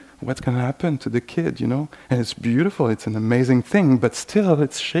because what's going to happen to the kid, And it's beautiful. It's an amazing thing, but still,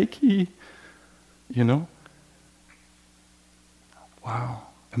 it's shaky, Wow,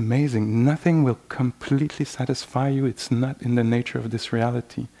 amazing. Nothing will completely satisfy you. It's not in the nature of this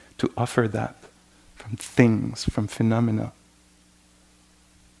reality to offer that from things, from phenomena.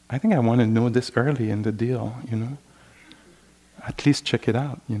 I think I want to know this early in the deal, At least check it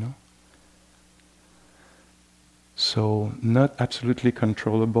out, So, not absolutely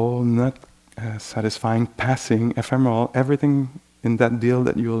controllable, not satisfying, passing, ephemeral, everything in that deal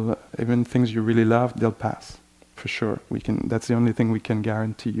that even things you really love, they'll pass. For sure, that's the only thing we can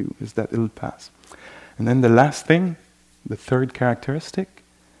guarantee you, is that it'll pass. And then the last thing, the third characteristic,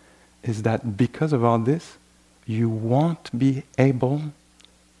 is that because of all this, you won't be able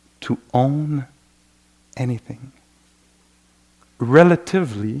to own anything.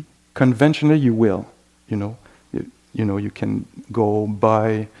 Relatively, conventionally, you will. You can go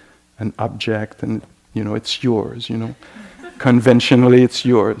buy an object and it's yours. Conventionally, it's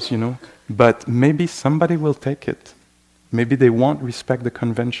yours. But maybe somebody will take it. Maybe they won't respect the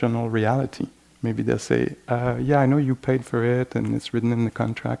conventional reality. Maybe they'll say, I know you paid for it and it's written in the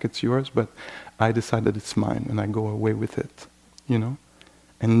contract, it's yours, but I decided it's mine and I go away with it,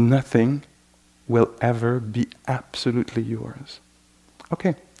 And nothing will ever be absolutely yours.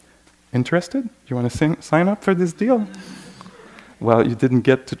 Okay, interested? You want to sign up for this deal? Well, you didn't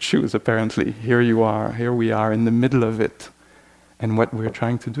get to choose, apparently. Here you are, here we are in the middle of it. And what we're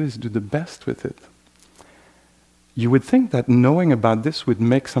trying to do is do the best with it. You would think that knowing about this would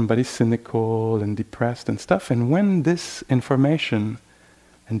make somebody cynical and depressed and stuff. And when this information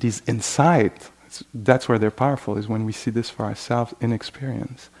and these insights, that's where they're powerful, is when we see this for ourselves in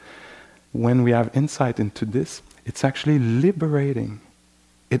experience. When we have insight into this, it's actually liberating.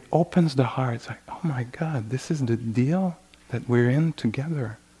 It opens the heart. It's like, oh my God, this is the deal that we're in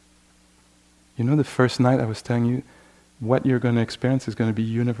together. The first night I was telling you, what you're going to experience is going to be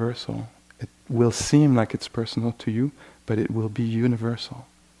universal. It will seem like it's personal to you, but it will be universal.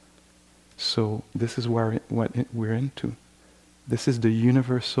 So this is what we're into. This is the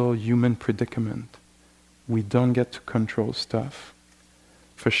universal human predicament. We don't get to control stuff.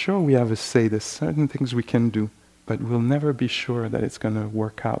 For sure we have a say. There's certain things we can do, but we'll never be sure that it's going to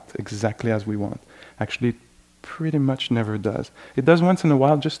work out exactly as we want. Actually, it pretty much never does. It does once in a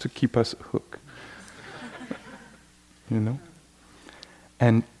while just to keep us hooked.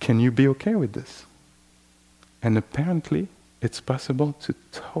 And can you be okay with this? And apparently, it's possible to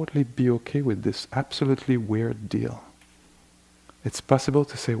totally be okay with this absolutely weird deal. It's possible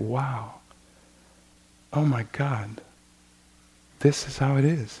to say, wow, oh my God, this is how it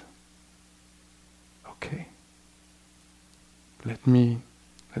is. Okay. Let me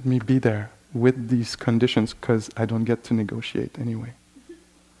be there with these conditions because I don't get to negotiate anyway.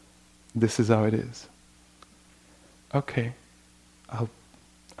 This is how it is. Okay,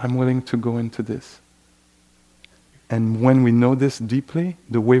 I'm willing to go into this. And when we know this deeply,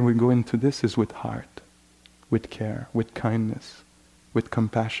 the way we go into this is with heart, with care, with kindness, with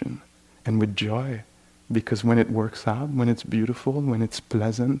compassion, and with joy. Because when it works out, when it's beautiful, when it's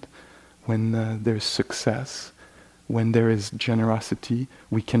pleasant, when there's success, when there is generosity,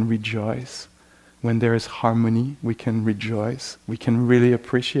 we can rejoice. When there is harmony, we can rejoice. We can really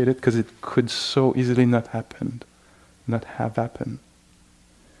appreciate it because it could so easily not have happened.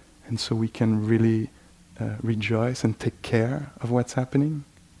 And so we can really rejoice and take care of what's happening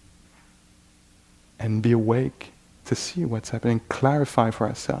and be awake to see what's happening, clarify for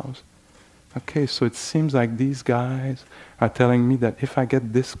ourselves. Okay, so it seems like these guys are telling me that if I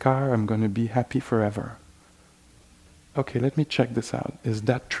get this car, I'm going to be happy forever. Okay, let me check this out. Is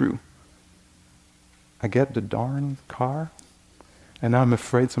that true? I get the darn car, and now I'm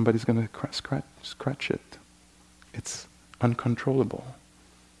afraid somebody's going to scratch it. It's uncontrollable,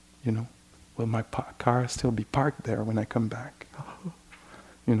 you know. Will my car still be parked there when I come back?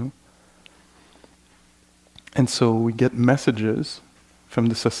 You know? And so we get messages from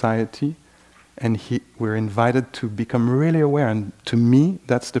the society, and we're invited to become really aware. And to me,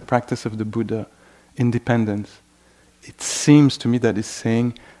 that's the practice of the Buddha, independence. It seems to me that it's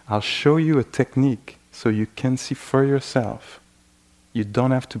saying, I'll show you a technique so you can see for yourself. You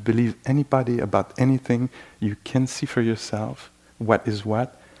don't have to believe anybody about anything. You can see for yourself what is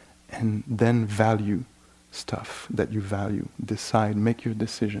what, and then value stuff that you value. Decide, make your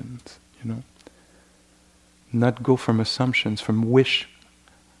decisions, you know. Not go from assumptions, from wish.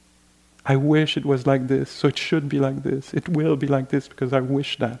 I wish it was like this, so it should be like this. It will be like this because I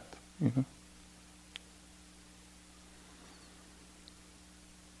wish that, you know.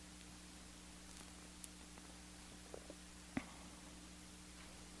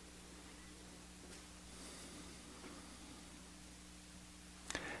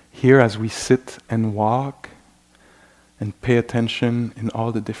 Here, as we sit and walk and pay attention in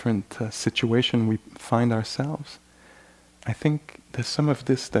all the different situations we find ourselves, I think there's some of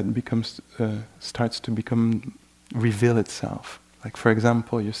this that starts to reveal itself. Like, for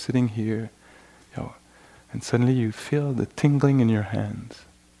example, you're sitting here, and suddenly you feel the tingling in your hands,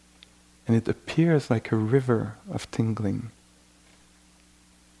 and it appears like a river of tingling,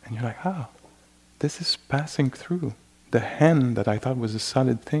 and you're like, this is passing through. The hand that I thought was a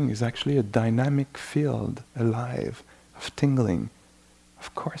solid thing is actually a dynamic field, alive, of tingling.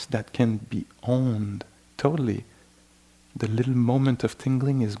 Of course, that can be owned totally. The little moment of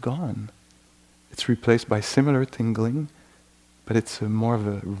tingling is gone. It's replaced by similar tingling, but it's more of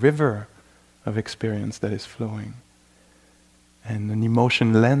a river of experience that is flowing. And an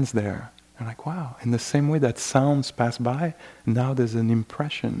emotion lands there. I'm like, wow, in the same way that sounds pass by, now there's an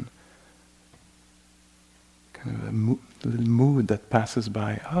impression, kind of a little mood that passes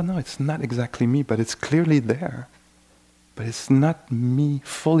by. Oh no, it's not exactly me, but it's clearly there. But it's not me,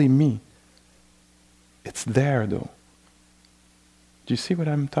 fully me. It's there though. Do you see what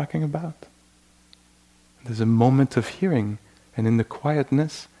I'm talking about? There's a moment of hearing, and in the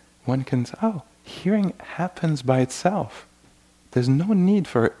quietness, one can say, hearing happens by itself. There's no need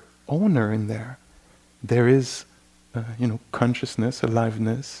for owner in there. There is, consciousness,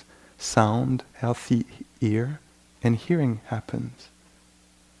 aliveness, sound, healthy ear, and hearing happens.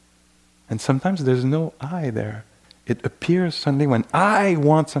 And sometimes there's no I there. It appears suddenly when I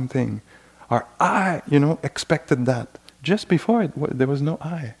want something, or I, expected that. Just before there was no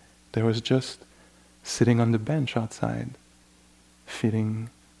I. There was just sitting on the bench outside, feeling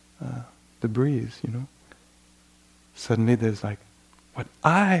the breeze, Suddenly there's like, what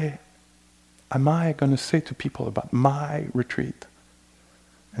am I going to say to people about my retreat?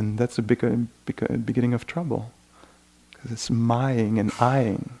 And that's a big beginning of trouble. Because it's mying and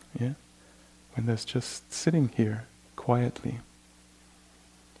eyeing, yeah? When there's just sitting here quietly.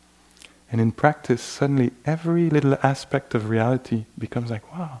 And in practice, suddenly every little aspect of reality becomes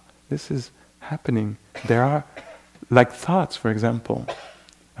like, wow, this is happening. There are, like thoughts, for example.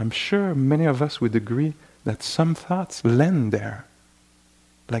 I'm sure many of us would agree that some thoughts land there.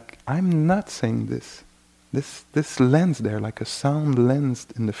 Like, I'm not saying this. This lands there like a sound lands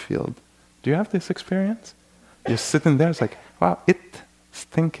in the field. Do you have this experience? You're sitting there, it's like, wow, it's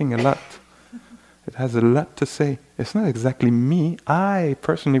thinking a lot. It has a lot to say. It's not exactly me. I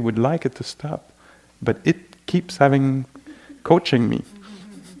personally would like it to stop. But it keeps coaching me,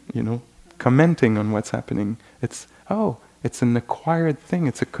 commenting on what's happening. It's an acquired thing.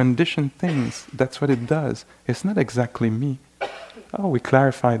 It's a conditioned thing. That's what it does. It's not exactly me. We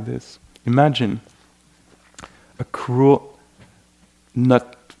clarified this. Imagine a cruel,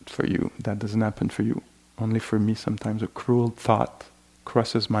 not for you, that doesn't happen for you, only for me sometimes, a cruel thought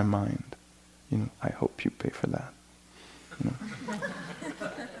crosses my mind. I hope you pay for that.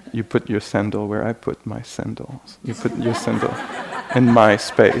 You put your sandal where I put my sandals. You put your sandal in my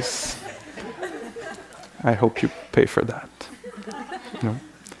space. I hope you pay for that.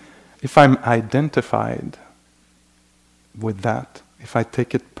 If I'm identified with that, if I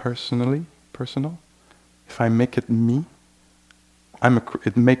take it personal, if I make it me,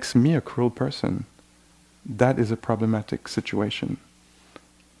 it makes me a cruel person. That is a problematic situation.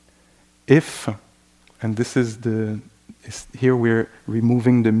 If, and this is here we're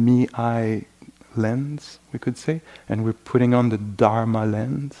removing the me-I lens, we could say, and we're putting on the Dharma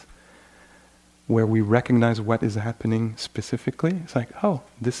lens, where we recognize what is happening specifically. It's like, oh,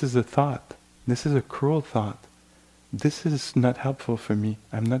 this is a thought. This is a cruel thought. This is not helpful for me.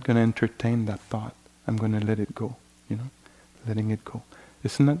 I'm not going to entertain that thought. I'm going to let it go, letting it go.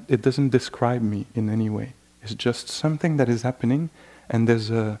 It doesn't describe me in any way. It's just something that is happening, and there's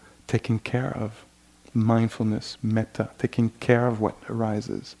a taking care of. Mindfulness, metta, taking care of what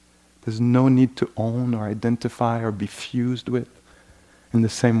arises. There's no need to own or identify or be fused with. In the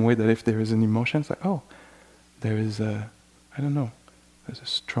same way that if there is an emotion, it's like, oh, there is there's a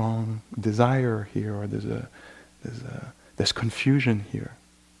strong desire here, or there's confusion here.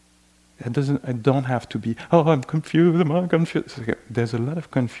 I don't have to be, oh, I'm confused, It's okay. There's a lot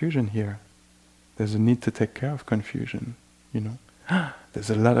of confusion here. There's a need to take care of confusion, There's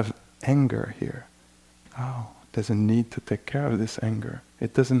a lot of anger here. Oh, there's a need to take care of this anger.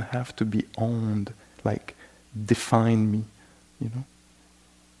 It doesn't have to be owned, like define me,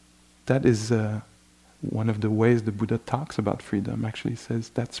 That is one of the ways the Buddha talks about freedom. Actually says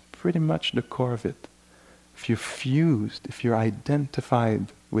that's pretty much the core of it. If you're fused, if you're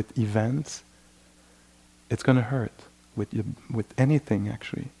identified with events, it's going to hurt with anything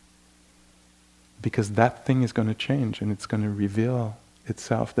actually. Because that thing is going to change, and it's going to reveal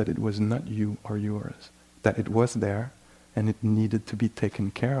itself that it was not you or yours. That it was there, and it needed to be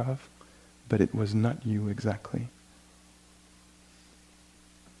taken care of, but it was not you exactly.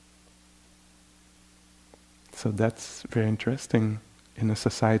 So that's very interesting in a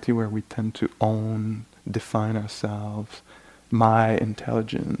society where we tend to own, define ourselves, my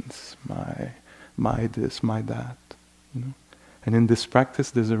intelligence, my this, my that, And in this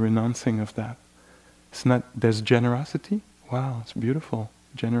practice, there's a renouncing of that. There's generosity. Wow, it's beautiful.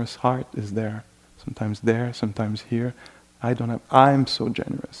 Generous heart is there. Sometimes here. I'm so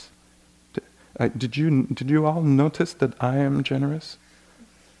generous. Did you all notice that I am generous?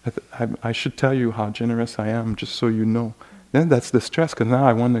 I should tell you how generous I am, just so you know. Then that's the stress, because now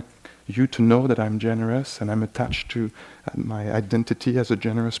I want you to know that I'm generous, and I'm attached to my identity as a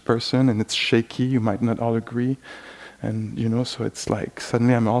generous person, and it's shaky. You might not all agree. And, so it's like,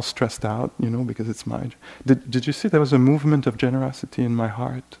 suddenly I'm all stressed out, because it's mine. Did you see there was a movement of generosity in my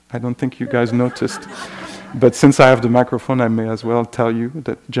heart? I don't think you guys noticed. But since I have the microphone, I may as well tell you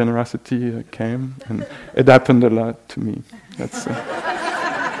that generosity came, and it happened a lot to me. That's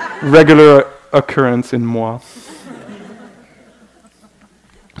a regular occurrence in moi.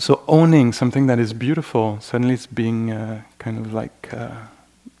 So owning something that is beautiful, suddenly it's being kind of like,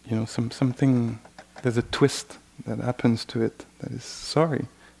 something, there's a twist that happens to it that is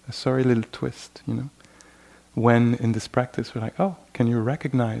a sorry little twist, When in this practice we're like, oh, can you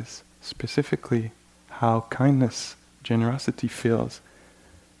recognize specifically how kindness, generosity feels,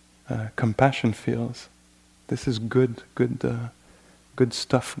 compassion feels? This is good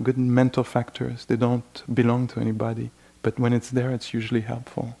stuff, good mental factors. They don't belong to anybody, but when it's there, it's usually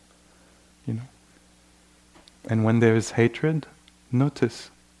helpful, And when there is hatred,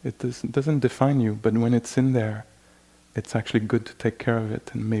 notice it doesn't define you, but when it's in there, it's actually good to take care of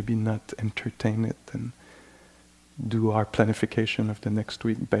it and maybe not entertain it and do our planification of the next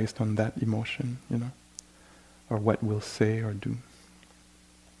week based on that emotion, or what we'll say or do.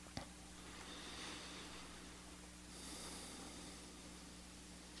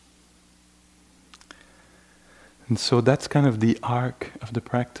 And so that's kind of the arc of the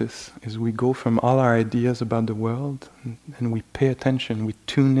practice, is we go from all our ideas about the world and we pay attention, we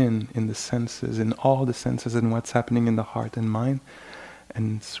tune in the senses, in all the senses and what's happening in the heart and mind,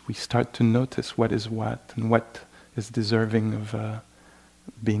 and we start to notice what is what and what is deserving of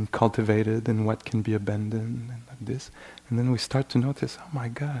being cultivated and what can be abandoned and like this. And then we start to notice, oh my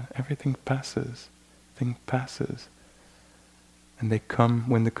God, everything passes, thing passes. And they come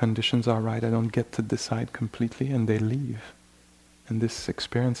when the conditions are right. I don't get to decide completely, and they leave. And this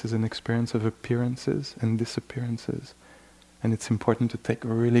experience is an experience of appearances and disappearances. And it's important to take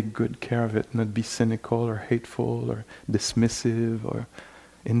really good care of it, not be cynical or hateful or dismissive or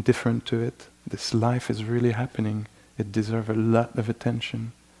indifferent to it. This life is really happening. It deserves a lot of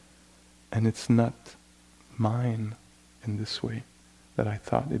attention. And it's not mine in this way that I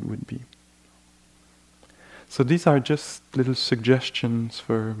thought it would be. So these are just little suggestions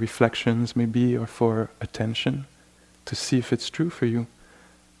for reflections maybe, or for attention, to see if it's true for you.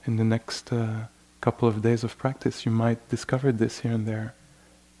 In the next couple of days of practice, you might discover this here and there.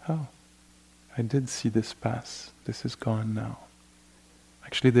 Oh, I did see this pass. This is gone now.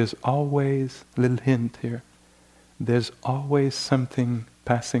 Actually, there's always, little hint here, there's always something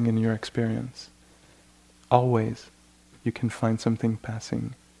passing in your experience. Always. You can find something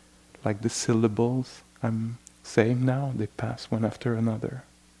passing. Like the syllables I'm saying now, they pass one after another.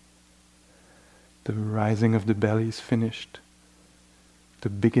 The rising of the belly is finished. The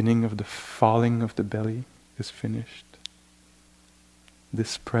beginning of the falling of the belly is finished.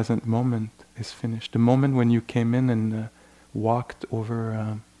 This present moment is finished. The moment when you came in and walked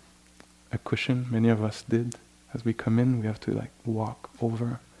over a cushion, many of us did. As we come in, we have to walk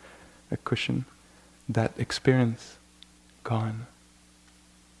over a cushion. That experience, gone.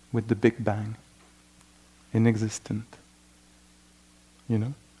 With the Big Bang. Inexistent.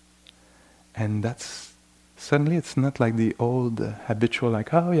 And that's, suddenly it's not like the old habitual,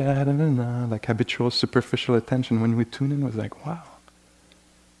 oh yeah, like habitual superficial attention. When we tune in, it was like, wow,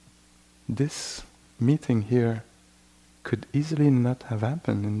 this meeting here could easily not have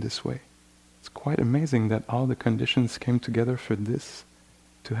happened in this way. It's quite amazing that all the conditions came together for this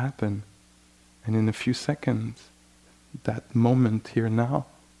to happen. And in a few seconds, that moment here now,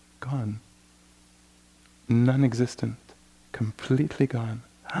 gone. Non-existent. Completely gone.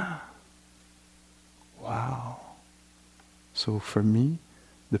 Wow. So for me,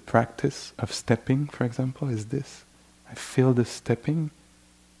 the practice of stepping, for example, is this. I feel the stepping,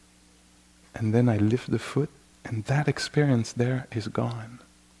 and then I lift the foot, and that experience there is gone.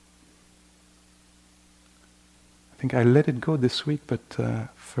 I think I let it go this week, but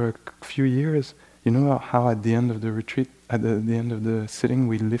for a few years, you know how at the end of the retreat, at the end of the sitting,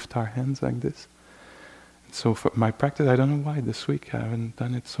 we lift our hands like this? So for my practice, I don't know why this week I haven't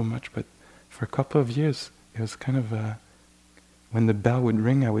done it so much, but for a couple of years, it was kind of when the bell would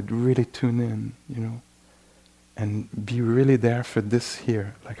ring, I would really tune in, and be really there for this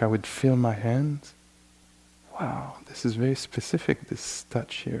here. Like I would feel my hands. Wow, this is very specific, this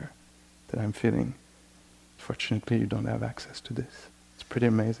touch here that I'm feeling. Fortunately, you don't have access to this. It's pretty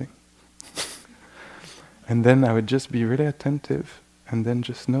amazing. And then I would just be really attentive and then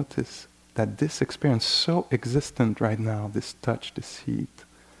just notice that this experience, so existent right now, this touch, this heat,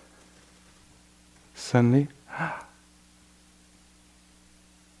 suddenly,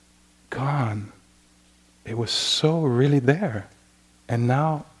 gone. It was so really there, and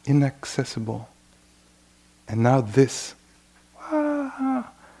now inaccessible. And now this,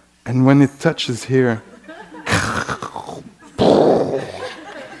 and when it touches here,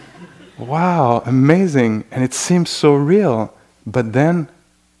 wow, amazing, and it seems so real, but then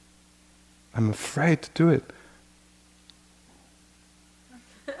I'm afraid to do it.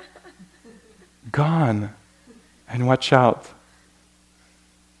 Gone. And watch out.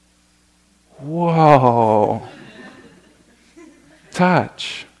 Whoa.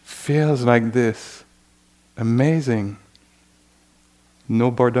 Touch feels like this. Amazing.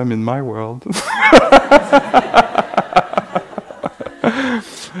 No boredom in my world.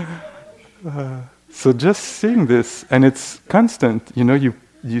 So just seeing this, and it's constant.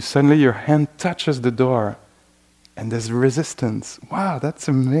 You suddenly, your hand touches the door, and there's resistance. Wow, that's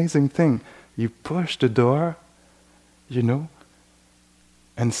an amazing thing. You push the door,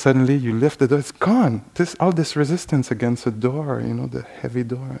 and suddenly you lift the door, it's gone. All this resistance against the door, the heavy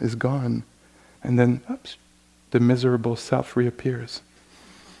door, is gone. And then, oops, the miserable self reappears.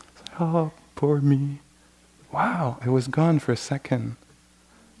 Oh, poor me. Wow, it was gone for a second.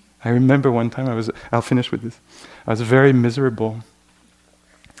 I remember one time I'll finish with this. I was very miserable.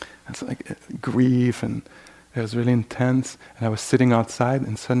 It's like grief, and it was really intense. And I was sitting outside,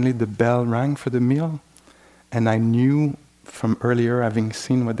 and suddenly the bell rang for the meal. And I knew from earlier, having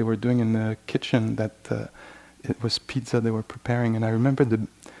seen what they were doing in the kitchen, that it was pizza they were preparing. And I remember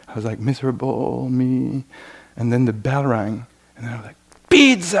I was like, miserable me. And then the bell rang, and then I was like,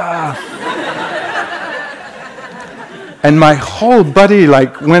 pizza! And my whole body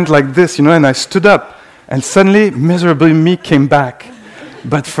went like this, and I stood up, and suddenly miserable me came back.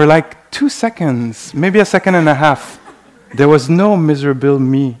 But for 2 seconds, maybe a second and a half, there was no miserable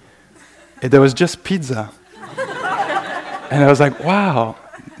me. There was just pizza. And I was like, wow,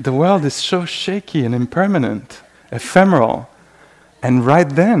 the world is so shaky and impermanent, ephemeral. And right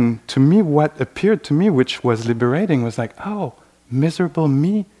then, to me, what appeared to me, which was liberating, was like, oh, miserable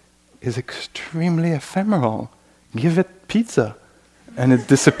me is extremely ephemeral. Give it pizza. And it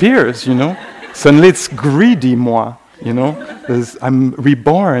disappears, you know. Suddenly it's greedy moi, you know. I'm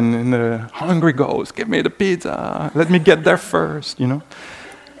reborn in the hungry ghost. Give me the pizza. Let me get there first, you know.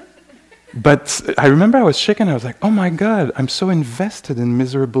 But I remember I was shaken. I was like, oh my God, I'm so invested in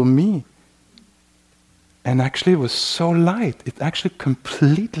miserable me. And actually it was so light. It actually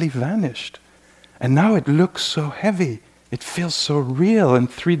completely vanished. And now it looks so heavy. It feels so real and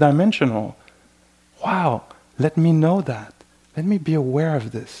three-dimensional. Wow, let me know that. Let me be aware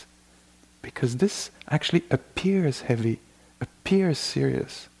of this. Because this actually appears heavy, appears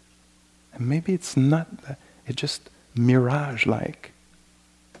serious. And maybe it's not, it's just mirage-like.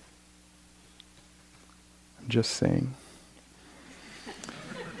 I'm just saying.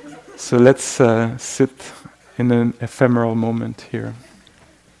 So let's sit in an ephemeral moment here.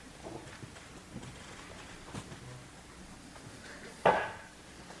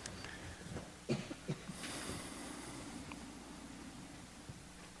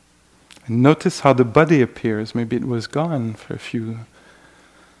 And notice how the body appears. Maybe it was gone for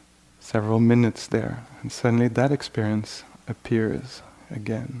several minutes there, and suddenly that experience appears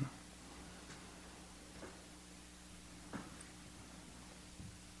again.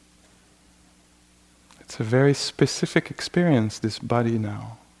 It's a very specific experience, this body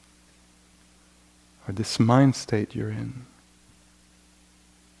now, or this mind state you're in.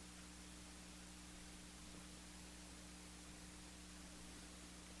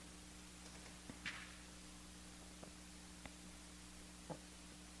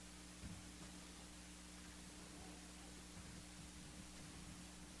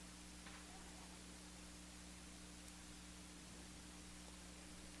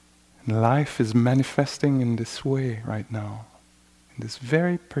 And life is manifesting in this way right now, in this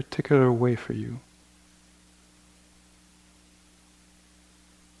very particular way for you.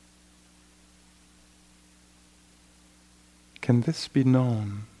 Can this be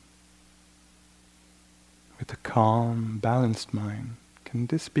known with a calm, balanced mind? Can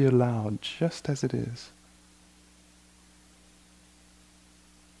this be allowed just as it is?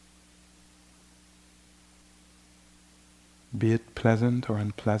 Be it pleasant or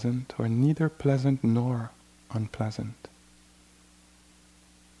unpleasant, or neither pleasant nor unpleasant.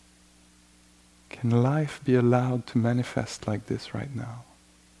 Can life be allowed to manifest like this right now?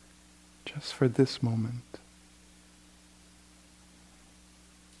 Just for this moment.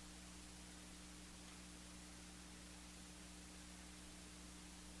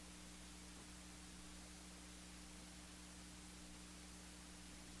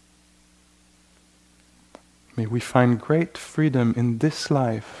 May we find great freedom in this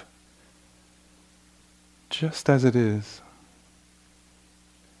life, just as it is.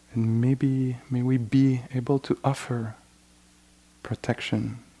 And maybe may we be able to offer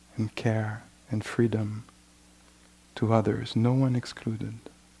protection and care and freedom to others, no one excluded.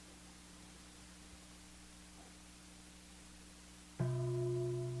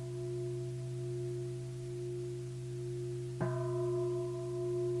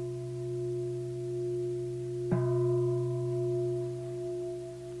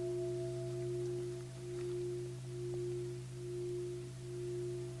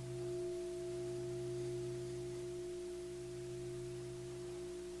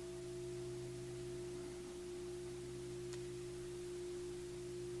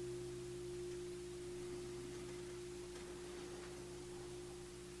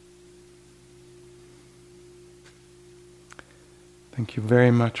 Thank you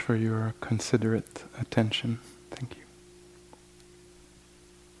very much for your considerate attention.